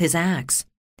them with his axe.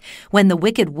 When the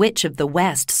Wicked Witch of the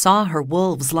West saw her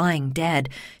wolves lying dead,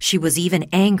 she was even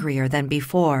angrier than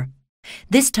before.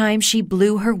 This time she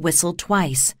blew her whistle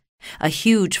twice. A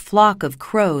huge flock of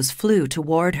crows flew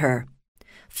toward her.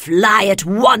 Fly at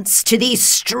once to these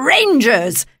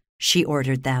strangers, she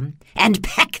ordered them, and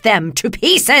peck them to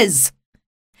pieces.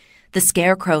 The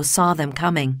Scarecrow saw them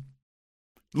coming.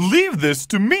 Leave this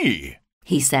to me,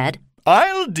 he said.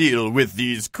 I'll deal with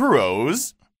these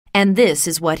crows. And this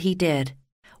is what he did.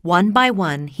 One by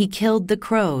one, he killed the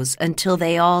crows until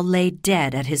they all lay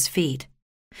dead at his feet.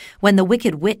 When the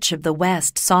Wicked Witch of the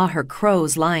West saw her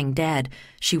crows lying dead,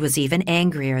 she was even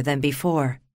angrier than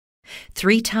before.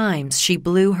 3 times she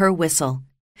blew her whistle.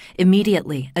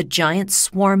 Immediately, a giant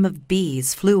swarm of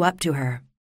bees flew up to her.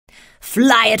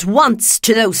 Fly at once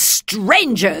to those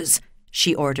strangers,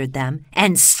 she ordered them,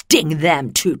 and sting them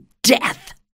to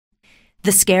death.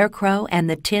 The Scarecrow and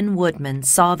the Tin Woodman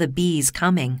saw the bees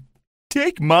coming.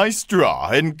 Take my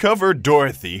straw and cover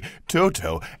Dorothy,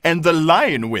 Toto, and the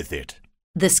lion with it,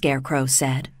 the Scarecrow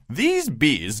said. These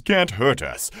bees can't hurt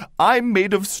us. I'm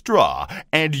made of straw,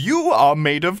 and you are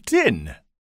made of tin.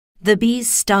 The bees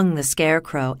stung the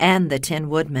Scarecrow and the Tin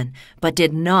Woodman, but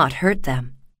did not hurt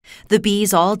them. The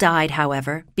bees all died,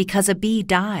 however, because a bee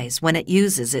dies when it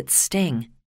uses its sting.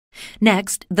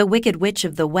 Next, the Wicked Witch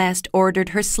of the West ordered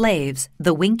her slaves,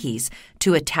 the Winkies,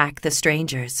 to attack the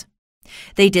strangers.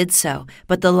 They did so,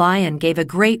 but the lion gave a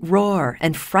great roar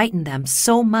and frightened them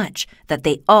so much that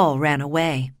they all ran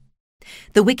away.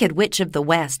 The Wicked Witch of the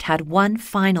West had one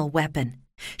final weapon.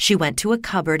 She went to a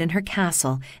cupboard in her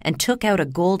castle and took out a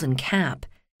golden cap.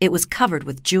 It was covered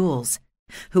with jewels.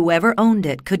 Whoever owned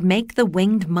it could make the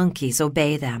winged monkeys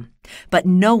obey them, but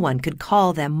no one could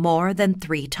call them more than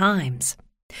 3 times.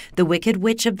 The Wicked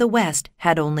Witch of the West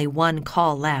had only one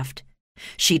call left.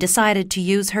 She decided to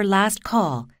use her last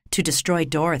call to destroy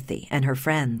Dorothy and her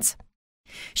friends.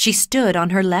 She stood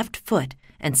on her left foot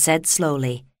and said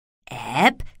slowly,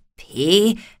 "Ep,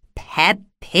 pi, pep,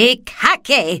 pi,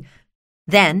 kake."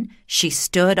 Then she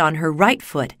stood on her right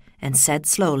foot and said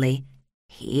slowly,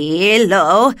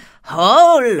 "Hello,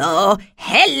 holo,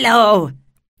 hello."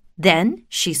 Then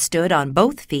she stood on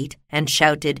both feet and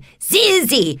shouted,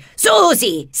 "Zizi,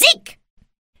 Susie, Zik!"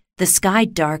 The sky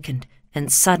darkened,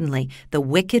 and suddenly the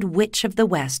Wicked Witch of the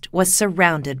West was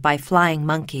surrounded by flying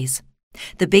monkeys.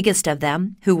 The biggest of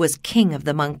them, who was king of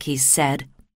the monkeys, said,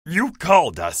 You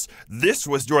called us. This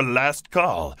was your last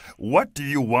call. What do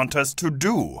you want us to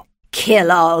do?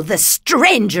 "Kill all the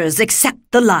strangers except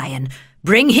the lion.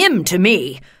 Bring him to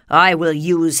me. I will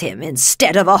use him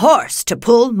instead of a horse to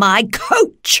pull my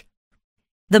coach."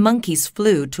 The monkeys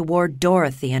flew toward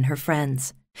Dorothy and her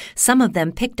friends. Some of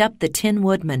them picked up the Tin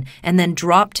Woodman and then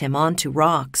dropped him onto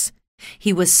rocks.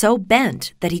 He was so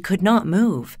bent that he could not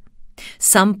move.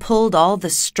 Some pulled all the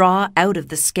straw out of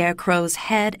the Scarecrow's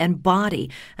head and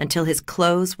body until his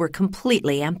clothes were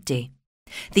completely empty.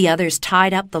 The others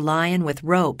tied up the lion with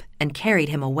rope and carried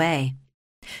him away.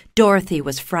 Dorothy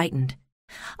was frightened.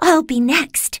 I'll be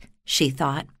next, she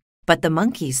thought, but the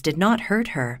monkeys did not hurt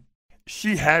her.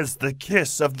 She has the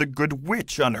kiss of the good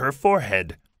witch on her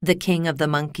forehead, the king of the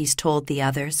monkeys told the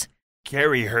others.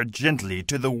 Carry her gently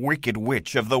to the Wicked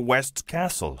Witch of the West's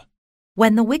castle.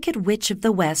 When the Wicked Witch of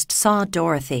the West saw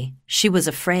Dorothy, she was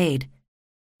afraid.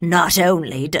 Not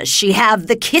only does she have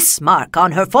the kiss mark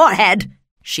on her forehead,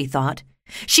 she thought,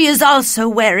 she is also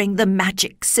wearing the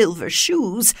magic silver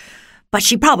shoes, but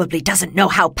she probably doesn't know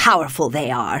how powerful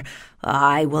they are.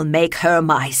 I will make her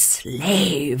my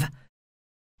slave.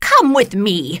 "Come with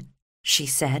me," she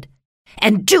said,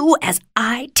 "and do as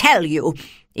I tell you.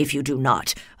 If you do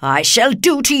not, I shall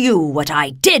do to you what I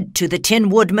did to the Tin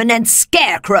Woodman and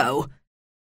Scarecrow."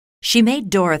 She made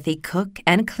Dorothy cook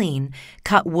and clean,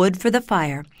 cut wood for the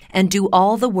fire, and do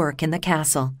all the work in the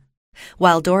castle.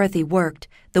 While Dorothy worked,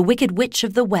 the Wicked Witch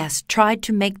of the West tried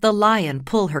to make the lion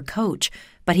pull her coach,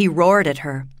 but he roared at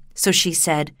her. So she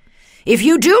said, "If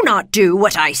you do not do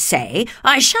what I say,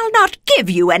 I shall not give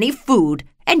you any food,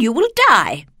 and you will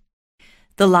die."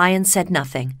 The lion said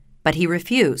nothing, but he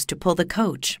refused to pull the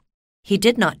coach. He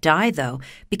did not die, though,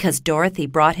 because Dorothy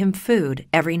brought him food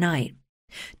every night.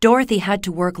 Dorothy had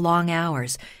to work long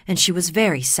hours, and she was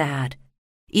very sad.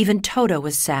 Even Toto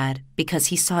was sad because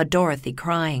he saw Dorothy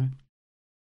crying.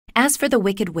 As for the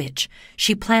Wicked Witch,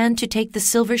 she planned to take the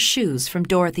silver shoes from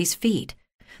Dorothy's feet.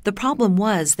 The problem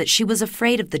was that she was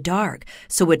afraid of the dark,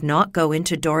 so would not go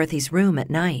into Dorothy's room at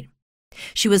night.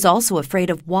 She was also afraid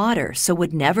of water, so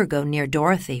would never go near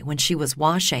Dorothy when she was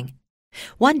washing.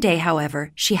 One day,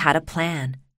 however, she had a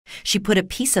plan. She put a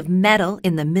piece of metal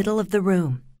in the middle of the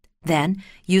room. Then,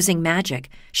 using magic,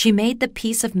 she made the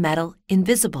piece of metal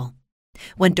invisible.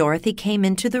 When Dorothy came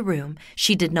into the room,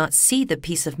 she did not see the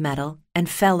piece of metal and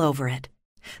fell over it.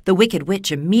 The Wicked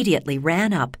Witch immediately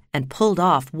ran up and pulled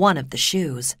off one of the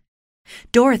shoes.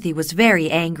 Dorothy was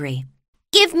very angry.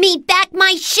 "Give me back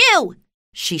my shoe!"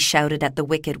 she shouted at the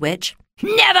Wicked Witch.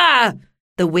 "Never!"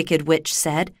 the Wicked Witch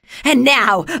said. "And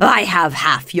now I have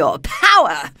half your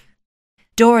power!"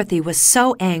 Dorothy was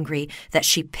so angry that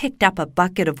she picked up a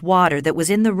bucket of water that was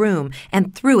in the room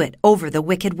and threw it over the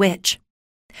Wicked Witch.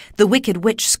 The Wicked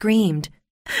Witch screamed.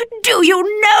 "Do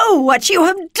you know what you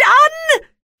have done?"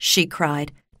 she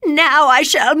cried. "Now I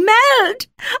shall melt!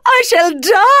 I shall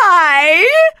die!"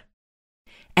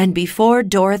 And before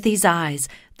Dorothy's eyes,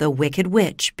 the Wicked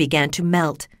Witch began to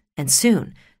melt, and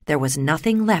soon there was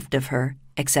nothing left of her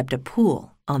except a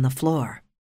pool on the floor.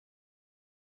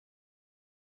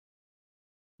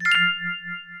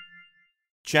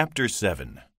 Chapter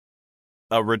 7.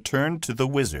 A Return to the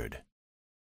Wizard.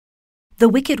 The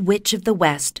Wicked Witch of the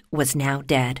West was now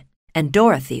dead, and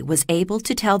Dorothy was able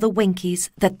to tell the Winkies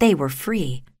that they were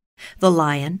free. The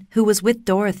lion, who was with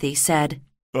Dorothy, said,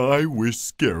 I wish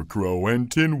Scarecrow and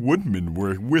Tin Woodman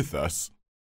were with us.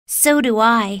 "So do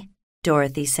I,"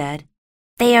 Dorothy said.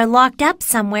 "They are locked up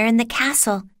somewhere in the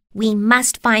castle. We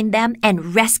must find them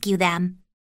and rescue them."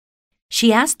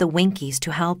 She asked the Winkies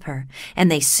to help her, and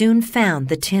they soon found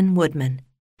the Tin Woodman.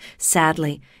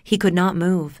 Sadly, he could not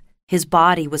move. His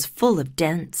body was full of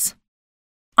dents.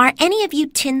 Are any of you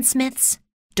tinsmiths?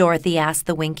 Dorothy asked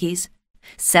the Winkies.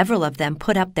 Several of them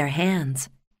put up their hands.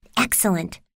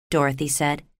 Excellent, Dorothy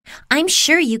said. I'm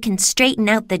sure you can straighten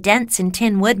out the dents in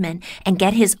Tin Woodman and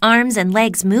get his arms and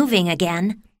legs moving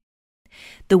again.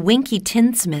 The Winky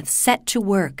tinsmith set to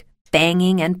work,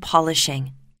 banging and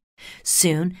polishing.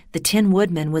 Soon the Tin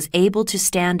Woodman was able to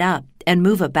stand up and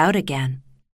move about again.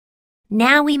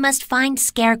 Now we must find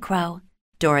Scarecrow,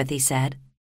 Dorothy said.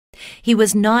 He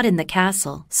was not in the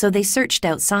castle, so they searched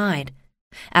outside.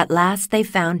 At last they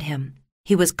found him.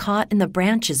 He was caught in the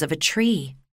branches of a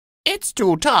tree. It's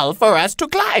too tall for us to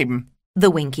climb, the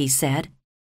Winky said.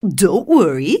 Don't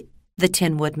worry, the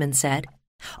Tin Woodman said.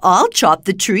 I'll chop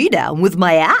the tree down with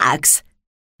my axe.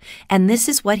 And this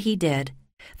is what he did.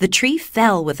 The tree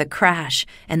fell with a crash,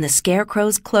 and the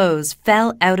Scarecrow's clothes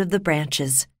fell out of the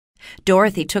branches.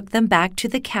 Dorothy took them back to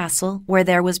the castle, where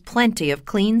there was plenty of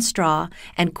clean straw,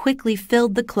 and quickly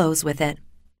filled the clothes with it.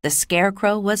 The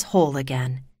Scarecrow was whole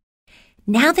again.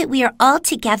 Now that we are all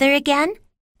together again,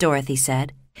 Dorothy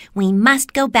said, we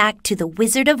must go back to the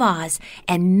Wizard of Oz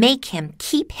and make him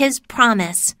keep his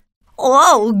promise.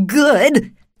 Oh,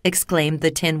 good, exclaimed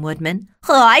the Tin Woodman.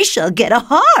 I shall get a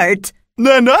heart.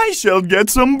 Then I shall get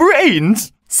some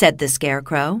brains, said the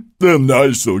Scarecrow. Then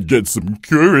I shall get some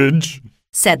courage,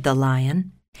 said the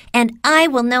Lion. And I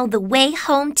will know the way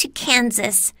home to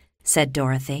Kansas, said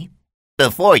Dorothy.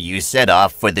 Before you set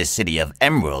off for the City of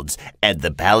Emeralds and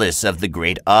the Palace of the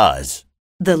Great Oz,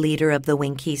 the leader of the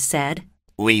Winkies said,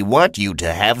 we want you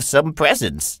to have some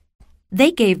presents.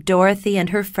 They gave Dorothy and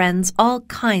her friends all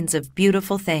kinds of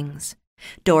beautiful things.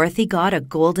 Dorothy got a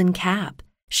golden cap.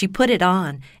 She put it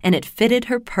on, and it fitted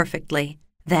her perfectly.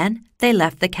 Then they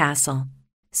left the castle.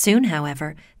 Soon,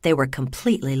 however, they were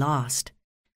completely lost.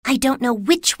 I don't know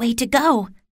which way to go,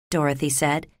 Dorothy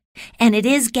said. And it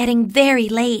is getting very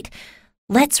late.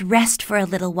 Let's rest for a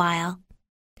little while.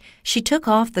 She took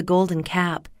off the golden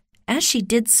cap. As she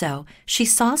did so, she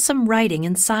saw some writing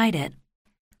inside it.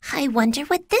 I wonder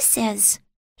what this is,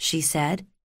 she said.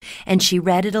 And she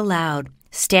read it aloud,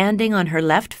 standing on her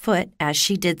left foot as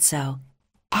she did so.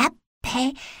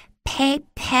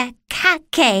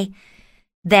 Epe-pe-pe-kake.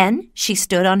 Then she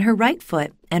stood on her right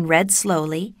foot and read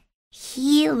slowly,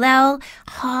 Hello,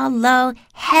 hollow,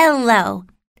 hello.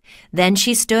 Then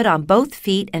she stood on both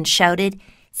feet and shouted,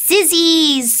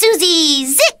 Zizzy, Susie,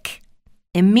 Zick!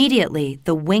 Immediately,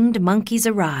 the winged monkeys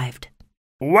arrived.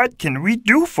 What can we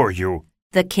do for you?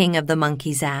 The king of the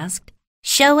monkeys asked.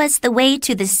 Show us the way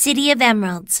to the City of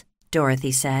Emeralds,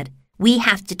 Dorothy said. We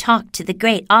have to talk to the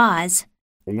Great Oz.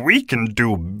 We can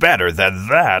do better than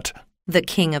that, the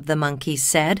king of the monkeys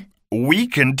said. We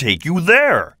can take you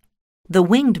there. The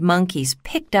winged monkeys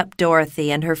picked up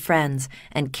Dorothy and her friends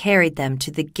and carried them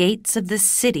to the gates of the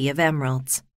City of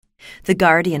Emeralds. The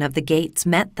guardian of the gates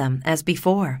met them as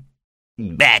before.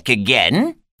 Back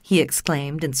again? He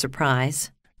exclaimed in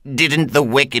surprise. Didn't the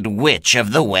Wicked Witch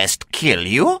of the West kill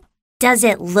you? Does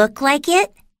it look like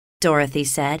it? Dorothy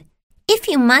said. If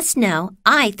you must know,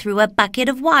 I threw a bucket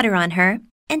of water on her,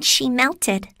 and she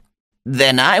melted.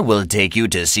 Then I will take you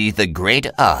to see the Great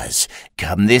Oz.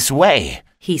 Come this way,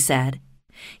 he said.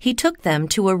 He took them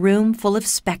to a room full of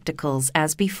spectacles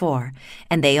as before,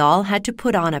 and they all had to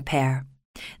put on a pair.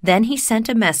 Then he sent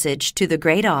a message to the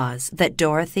Great Oz that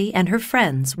Dorothy and her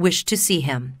friends wished to see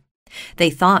him. They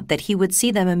thought that he would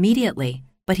see them immediately,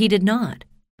 but he did not.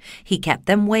 He kept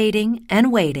them waiting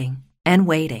and waiting and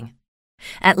waiting.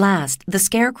 At last, the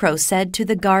Scarecrow said to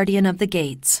the guardian of the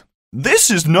gates, This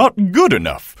is not good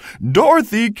enough.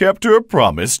 Dorothy kept her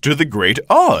promise to the Great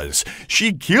Oz.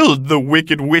 She killed the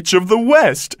Wicked Witch of the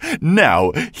West.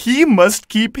 Now he must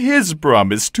keep his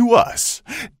promise to us.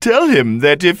 Tell him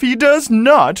that if he does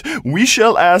not, we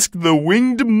shall ask the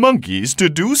winged monkeys to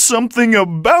do something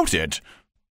about it.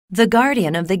 The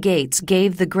guardian of the gates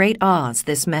gave the Great Oz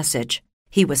this message.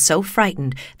 He was so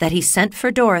frightened that he sent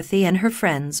for Dorothy and her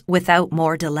friends without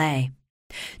more delay.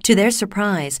 To their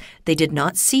surprise, they did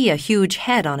not see a huge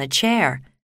head on a chair.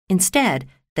 Instead,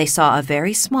 they saw a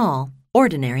very small,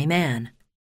 ordinary man.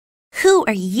 Who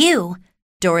are you?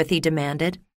 Dorothy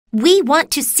demanded. We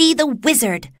want to see the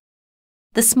wizard.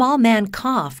 The small man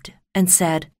coughed and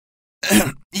said,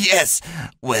 Yes,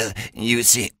 well, you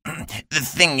see, the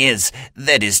thing is,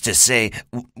 that is to say,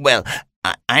 well,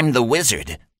 I'm the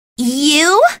wizard.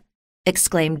 You?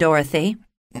 exclaimed Dorothy.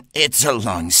 It's a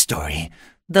long story,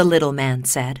 the little man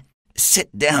said.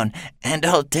 Sit down and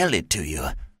I'll tell it to you.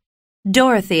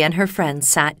 Dorothy and her friends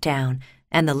sat down,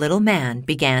 and the little man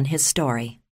began his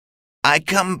story. I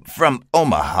come from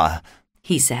Omaha,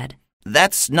 he said.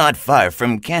 That's not far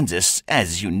from Kansas,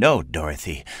 as you know,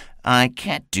 Dorothy. I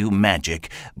can't do magic,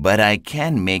 but I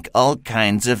can make all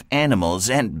kinds of animals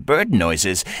and bird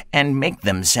noises and make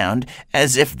them sound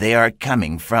as if they are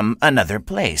coming from another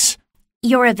place.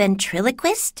 You're a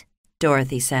ventriloquist?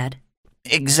 Dorothy said.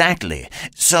 Exactly.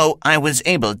 So I was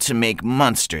able to make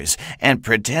monsters and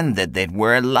pretend that they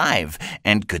were alive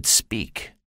and could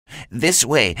speak. This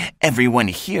way, everyone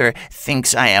here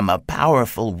thinks I am a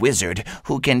powerful wizard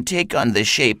who can take on the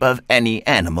shape of any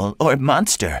animal or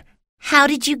monster. How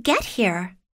did you get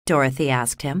here? Dorothy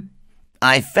asked him.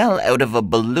 I fell out of a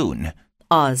balloon,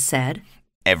 Oz said.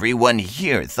 Everyone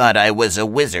here thought I was a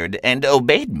wizard and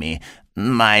obeyed me.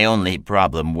 My only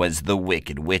problem was the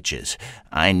wicked witches.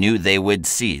 I knew they would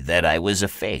see that I was a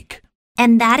fake.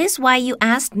 And that is why you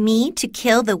asked me to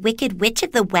kill the Wicked Witch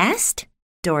of the West?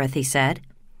 Dorothy said.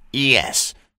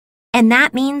 Yes. And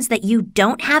that means that you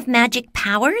don't have magic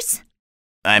powers?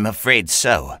 I'm afraid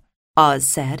so. Oz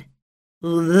said.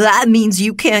 That means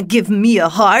you can't give me a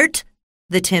heart,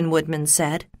 the Tin Woodman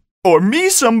said. Or me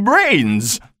some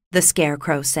brains, The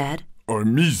Scarecrow said. or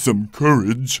me some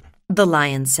courage. The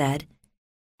Lion said.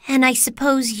 And I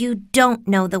suppose you don't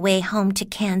know the way home to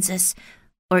Kansas,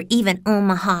 or even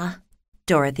Omaha,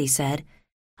 Dorothy said.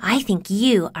 I think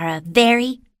you are a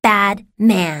very bad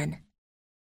man.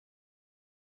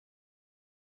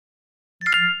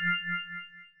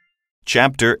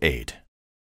 Chapter 8.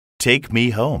 Take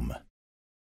Me Home.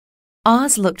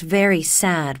 Oz looked very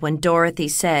sad when Dorothy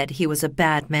said he was a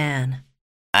bad man.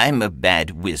 I'm a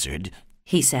bad wizard,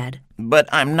 He said. but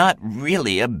I'm not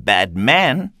really a bad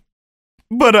man.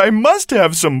 But I must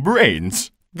have some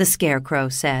brains. The Scarecrow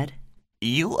said.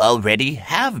 You already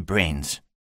have brains.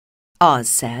 Oz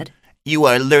said. You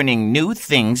are learning new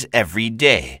things every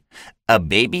day. A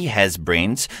baby has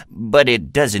brains, but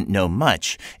it doesn't know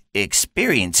much.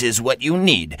 Experience is what you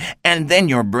need, and then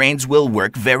your brains will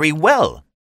work very well.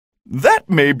 That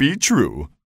may be true,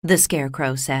 The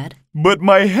Scarecrow said. but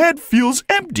my head feels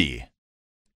empty.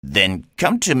 Then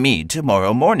come to me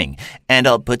tomorrow morning, and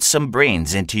I'll put some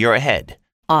brains into your head.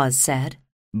 Oz said.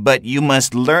 But you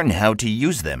must learn how to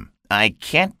use them. I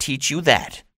can't teach you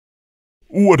that.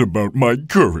 What about my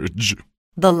courage?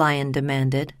 The Lion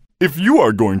demanded. If you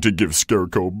are going to give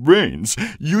Scarecrow brains,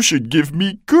 you should give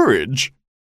me courage.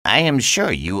 I am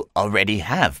sure you already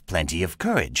have plenty of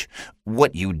courage.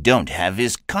 What you don't have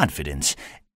is confidence.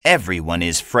 Everyone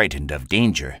is frightened of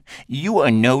danger. You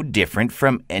are no different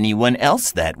from anyone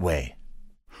else that way.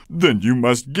 Then you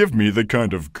must give me the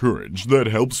kind of courage that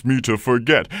helps me to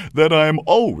forget that I am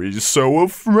always so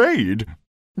afraid.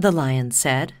 The Lion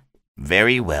said.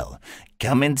 Very well.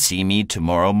 Come and see me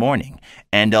tomorrow morning,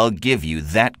 and I'll give you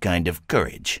that kind of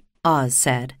courage. Oz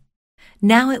said.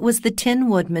 Now it was the Tin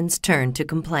Woodman's turn to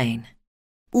complain.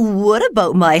 What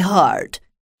about my heart?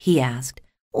 He asked.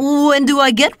 When do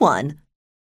I get one?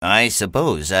 I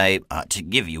suppose I ought to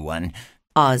give you one,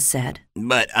 Oz said.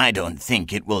 but I don't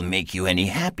think it will make you any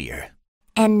happier.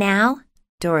 And now,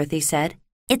 Dorothy said.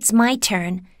 it's my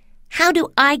turn. How do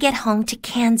I get home to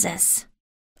Kansas?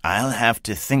 I'll have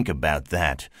to think about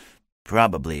that,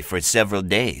 probably for several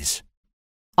days.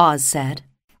 Oz said.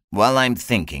 While I'm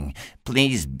thinking,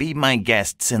 please be my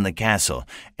guests in the castle,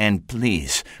 and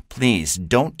please, please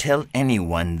don't tell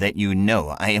anyone that you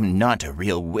know I am not a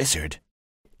real wizard.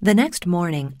 The next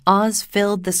morning, Oz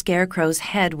filled the Scarecrow's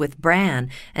head with bran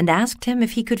and asked him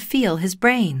if he could feel his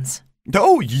brains.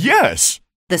 Oh, yes!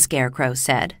 The Scarecrow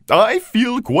said. I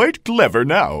feel quite clever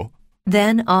now.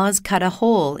 Then Oz cut a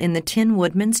hole in the Tin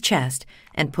Woodman's chest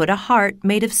and put a heart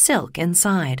made of silk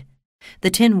inside.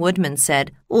 The Tin Woodman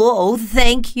said, Oh,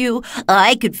 thank you.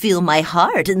 I could feel my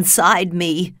heart inside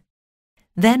me.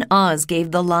 Then Oz gave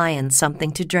the Lion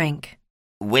something to drink.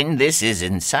 When this is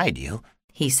inside you,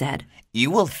 He said.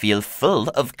 you will feel full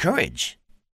of courage.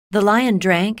 The Lion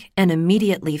drank and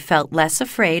immediately felt less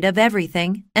afraid of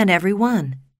everything and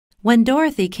everyone. When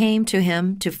Dorothy came to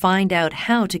him to find out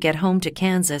how to get home to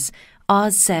Kansas,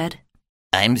 Oz said,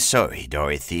 I'm sorry,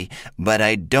 Dorothy, but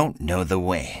I don't know the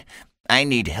way. I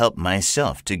need help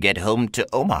myself to get home to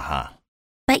Omaha.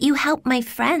 But you help my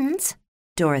friends.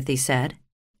 Dorothy said.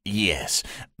 Yes,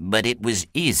 but it was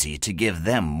easy to give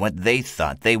them what they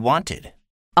thought they wanted.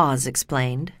 Oz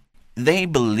explained. They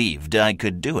believed I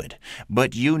could do it,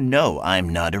 but you know I'm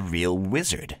not a real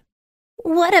wizard.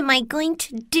 What am I going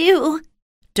to do?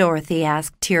 Dorothy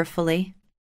asked tearfully.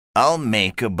 I'll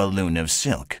make a balloon of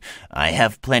silk. I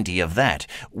have plenty of that.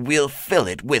 We'll fill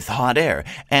it with hot air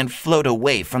and float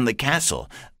away from the castle.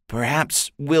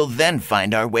 Perhaps we'll then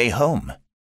find our way home.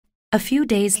 A few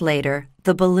days later,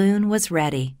 the balloon was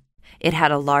ready. It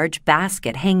had a large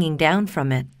basket hanging down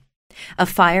from it. A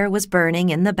fire was burning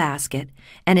in the basket,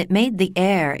 and it made the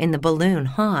air in the balloon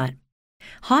hot.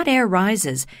 Hot air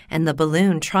rises, and the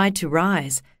balloon tried to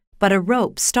rise, but a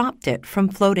rope stopped it from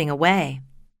floating away.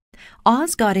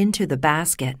 Oz got into the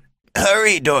basket.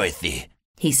 Hurry, Dorothy,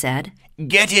 he said.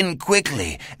 Get in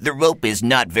quickly. The rope is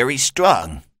not very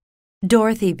strong.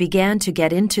 Dorothy began to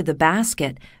get into the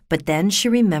basket, but then she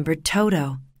remembered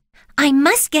Toto. I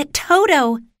must get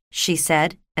Toto, she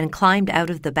said, and climbed out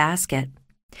of the basket.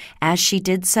 As she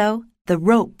did so, the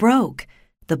rope broke.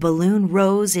 The balloon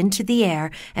rose into the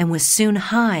air and was soon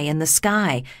high in the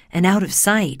sky and out of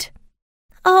sight.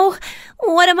 Oh,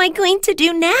 what am I going to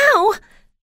do now?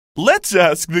 Let's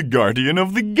ask the guardian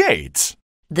of the gates,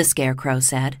 the Scarecrow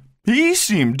said. He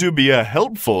seemed to be a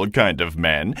helpful kind of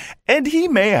man, and he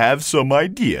may have some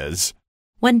ideas.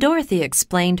 When Dorothy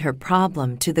explained her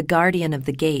problem to the guardian of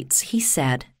the gates, he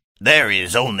said, There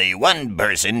is only one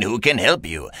person who can help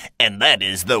you, and that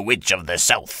is the Witch of the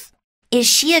South. Is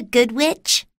she a good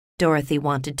witch? Dorothy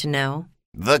wanted to know.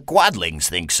 The Quadlings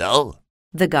think so,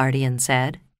 the guardian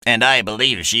said. And I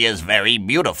believe she is very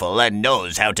beautiful and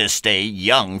knows how to stay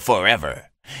young forever.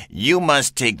 You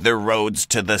must take the roads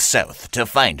to the south to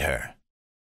find her.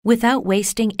 Without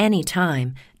wasting any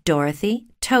time, Dorothy,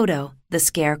 Toto, the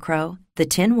Scarecrow, the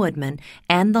Tin Woodman,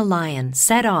 and the Lion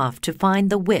set off to find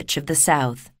the Witch of the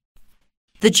South.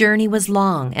 The journey was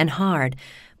long and hard,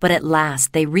 but at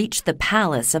last they reached the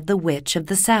palace of the Witch of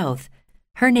the South.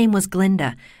 Her name was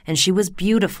Glinda, and she was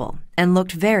beautiful and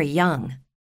looked very young.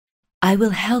 I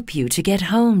will help you to get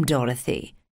home,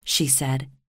 Dorothy, she said,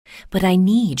 but I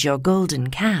need your golden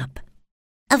cap.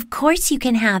 Of course you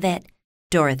can have it,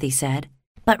 Dorothy said.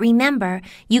 But remember,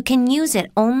 you can use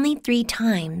it only 3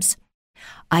 times.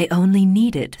 I only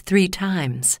need it 3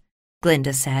 times,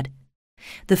 Glinda said.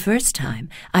 The first time,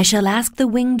 I shall ask the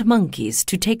winged monkeys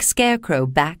to take Scarecrow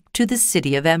back to the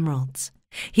City of Emeralds.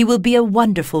 He will be a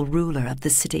wonderful ruler of the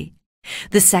city.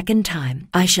 The second time,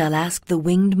 I shall ask the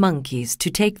winged monkeys to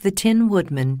take the Tin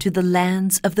Woodman to the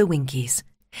lands of the Winkies.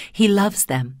 He loves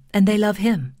them, and they love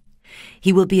him.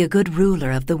 He will be a good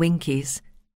ruler of the Winkies.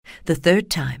 The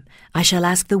third time, I shall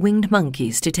ask the winged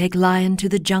monkeys to take Lion to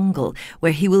the jungle,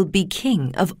 where he will be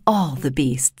king of all the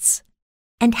beasts.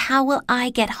 And how will I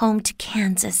get home to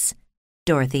Kansas?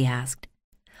 Dorothy asked.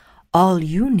 All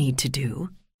you need to do,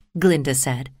 Glinda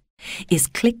said, is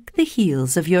click the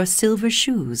heels of your silver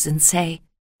shoes and say,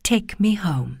 Take me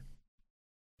home.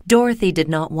 Dorothy did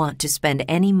not want to spend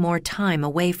any more time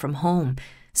away from home,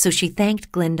 so she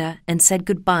thanked Glinda and said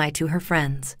goodbye to her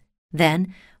friends.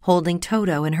 Then, holding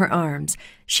Toto in her arms,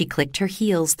 she clicked her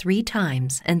heels 3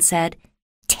 times and said,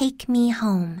 Take me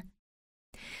home.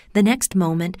 The next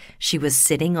moment, she was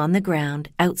sitting on the ground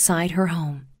outside her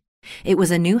home. It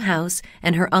was a new house,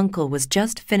 and her uncle was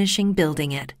just finishing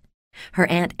building it. Her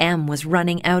Aunt Em was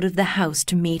running out of the house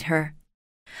to meet her.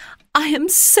 I am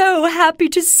so happy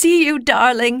to see you,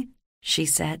 darling, she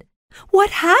said. What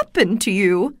happened to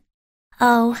you?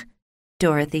 Oh,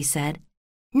 Dorothy said.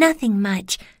 Nothing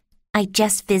much. I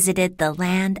just visited the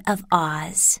land of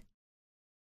Oz.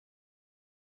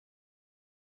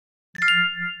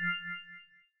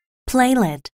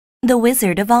 Playlet, The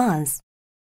Wizard of Oz.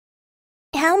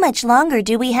 How much longer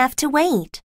do we have to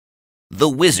wait? The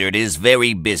wizard is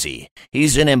very busy.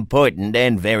 He's an important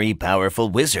and very powerful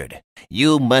wizard.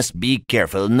 You must be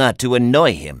careful not to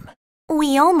annoy him.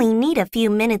 We only need a few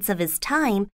minutes of his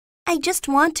time. I just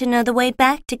want to know the way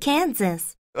back to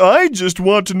Kansas. I just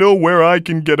want to know where I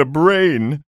can get a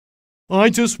brain. I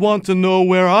just want to know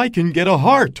where I can get a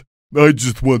heart. I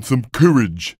just want some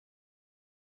courage.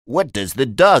 What does the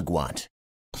dog want?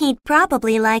 He'd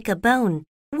probably like a bone,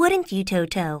 wouldn't you,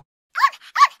 Toto?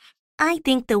 I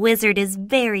think the wizard is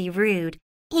very rude.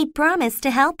 He promised to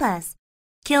help us.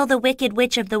 Kill the Wicked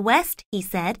Witch of the West, he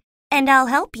said, and I'll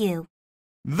help you.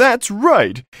 That's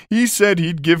right. He said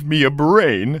he'd give me a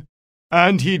brain.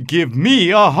 And he'd give me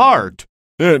a heart.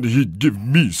 And he'd give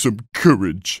me some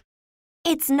courage.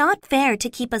 It's not fair to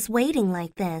keep us waiting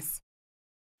like this.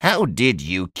 How did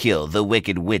you kill the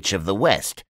Wicked Witch of the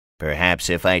West? Perhaps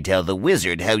if I tell the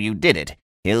wizard how you did it,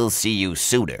 he'll see you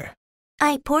sooner.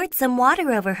 I poured some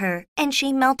water over her, and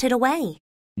she melted away.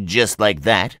 Just like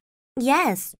that?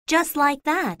 Yes, just like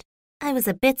that. I was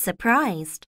a bit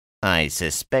surprised. I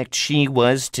suspect she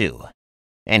was too.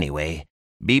 Anyway,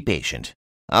 be patient.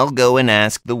 I'll go and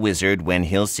ask the wizard when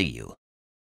he'll see you.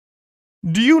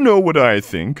 Do you know what I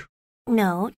think?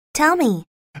 No, tell me.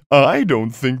 I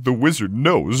don't think the wizard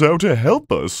knows how to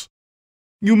help us.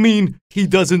 You mean he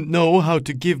doesn't know how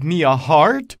to give me a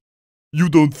heart? You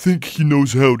don't think he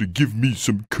knows how to give me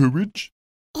some courage?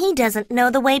 He doesn't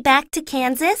know the way back to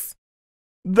Kansas.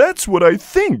 That's what I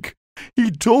think.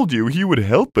 He told you he would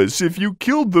help us if you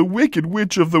killed the Wicked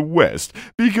Witch of the West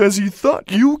because he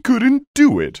thought you couldn't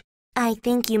do it. I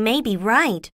think you may be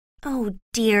right. Oh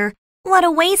dear, what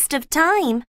a waste of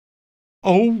time.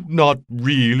 Oh, not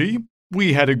really.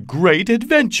 We had a great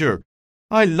adventure.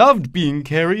 I loved being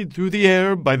carried through the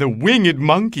air by the winged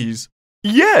monkeys.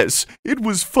 Yes, it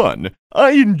was fun.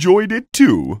 I enjoyed it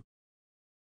too.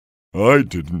 I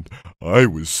didn't. I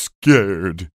was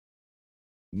scared.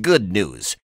 Good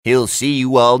news. He'll see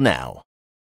you all now.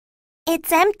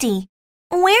 It's empty.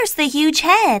 Where's the huge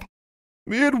head?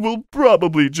 It will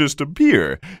probably just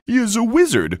appear. He is a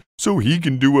wizard, so he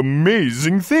can do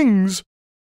amazing things.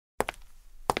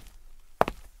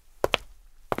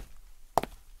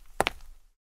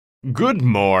 Good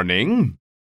morning.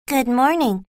 Good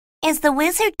morning. Is the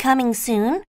wizard coming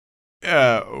soon?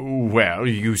 Well,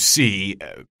 you see,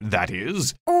 that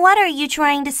is. What are you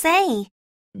trying to say?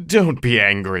 Don't be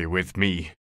angry with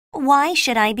me. Why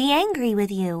should I be angry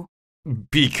with you?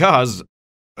 Because,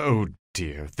 oh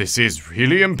dear, this is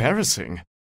really embarrassing.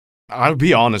 I'll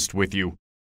be honest with you.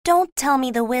 Don't tell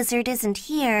me the wizard isn't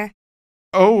here.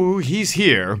 Oh, he's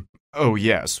here. Oh,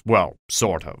 yes, well,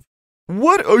 sort of.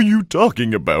 What are you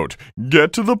talking about?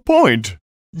 Get to the point.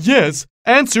 Yes,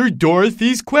 answer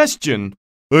Dorothy's question.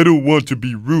 I don't want to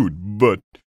be rude, but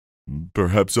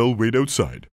perhaps I'll wait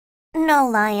outside. No,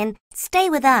 Lion, stay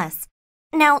with us.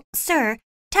 Now, sir,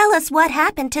 tell us what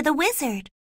happened to the wizard.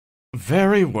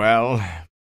 Very well.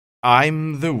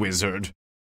 I'm the wizard.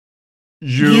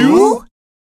 You?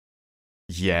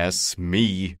 Yes,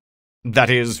 me. That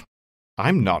is,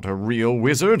 I'm not a real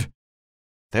wizard.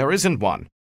 There isn't one.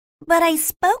 But I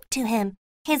spoke to him.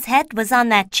 His head was on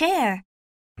that chair.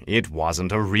 It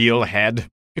wasn't a real head.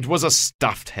 It was a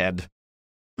stuffed head.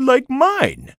 Like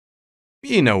mine.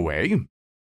 In a way.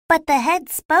 But the head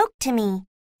spoke to me.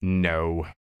 No,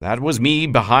 that was me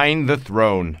behind the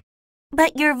throne.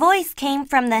 But your voice came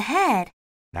from the head.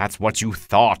 That's what you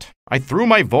thought. I threw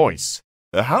my voice.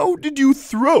 How did you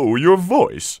throw your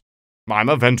voice? I'm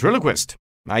a ventriloquist.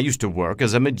 I used to work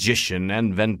as a magician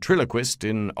and ventriloquist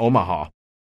in Omaha.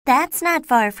 That's not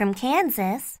far from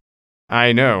Kansas.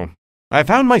 I know. I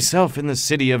found myself in the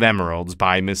City of Emeralds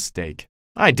by mistake.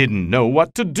 I didn't know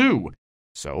what to do,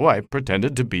 so I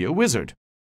pretended to be a wizard.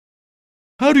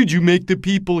 How did you make the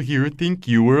people here think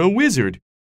you were a wizard?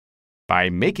 By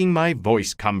making my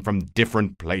voice come from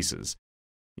different places.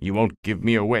 You won't give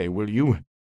me away, will you?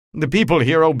 The people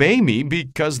here obey me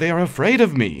because they are afraid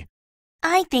of me.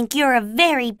 I think you're a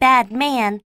very bad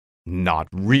man. Not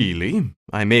really.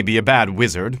 I may be a bad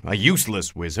wizard, a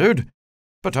useless wizard,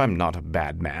 but I'm not a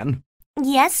bad man.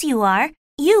 Yes, you are.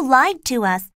 You lied to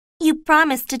us. You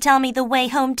promised to tell me the way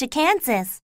home to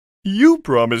Kansas. You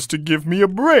promised to give me a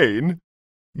brain.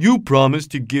 You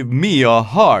promised to give me a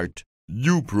heart.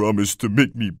 You promised to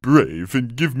make me brave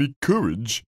and give me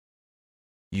courage.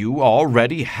 You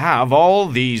already have all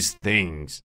these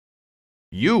things.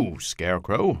 You,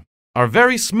 Scarecrow, are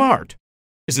very smart.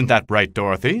 Isn't that right,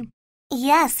 Dorothy?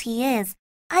 Yes, he is.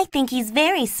 I think he's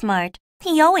very smart.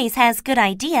 He always has good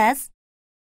ideas.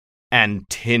 And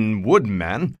Tin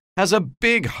Woodman has a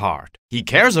big heart. He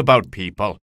cares about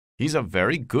people. He's a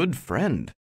very good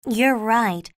friend. You're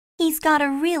right. He's got a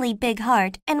really big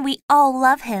heart, and we all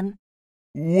love him.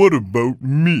 What about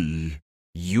me?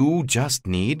 You just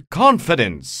need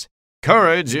confidence.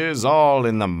 Courage is all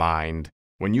in the mind.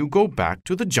 When you go back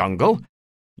to the jungle,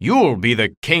 you'll be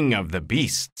the king of the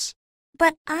beasts.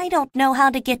 But I don't know how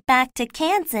to get back to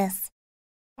Kansas.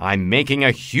 I'm making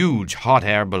a huge hot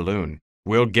air balloon.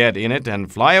 We'll get in it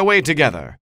and fly away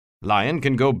together. Lion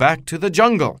can go back to the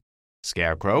jungle.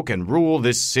 Scarecrow can rule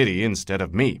this city instead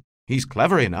of me. He's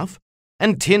clever enough.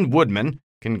 And Tin Woodman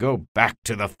can go back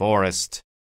to the forest.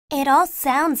 It all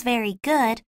sounds very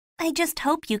good. I just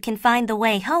hope you can find the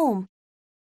way home.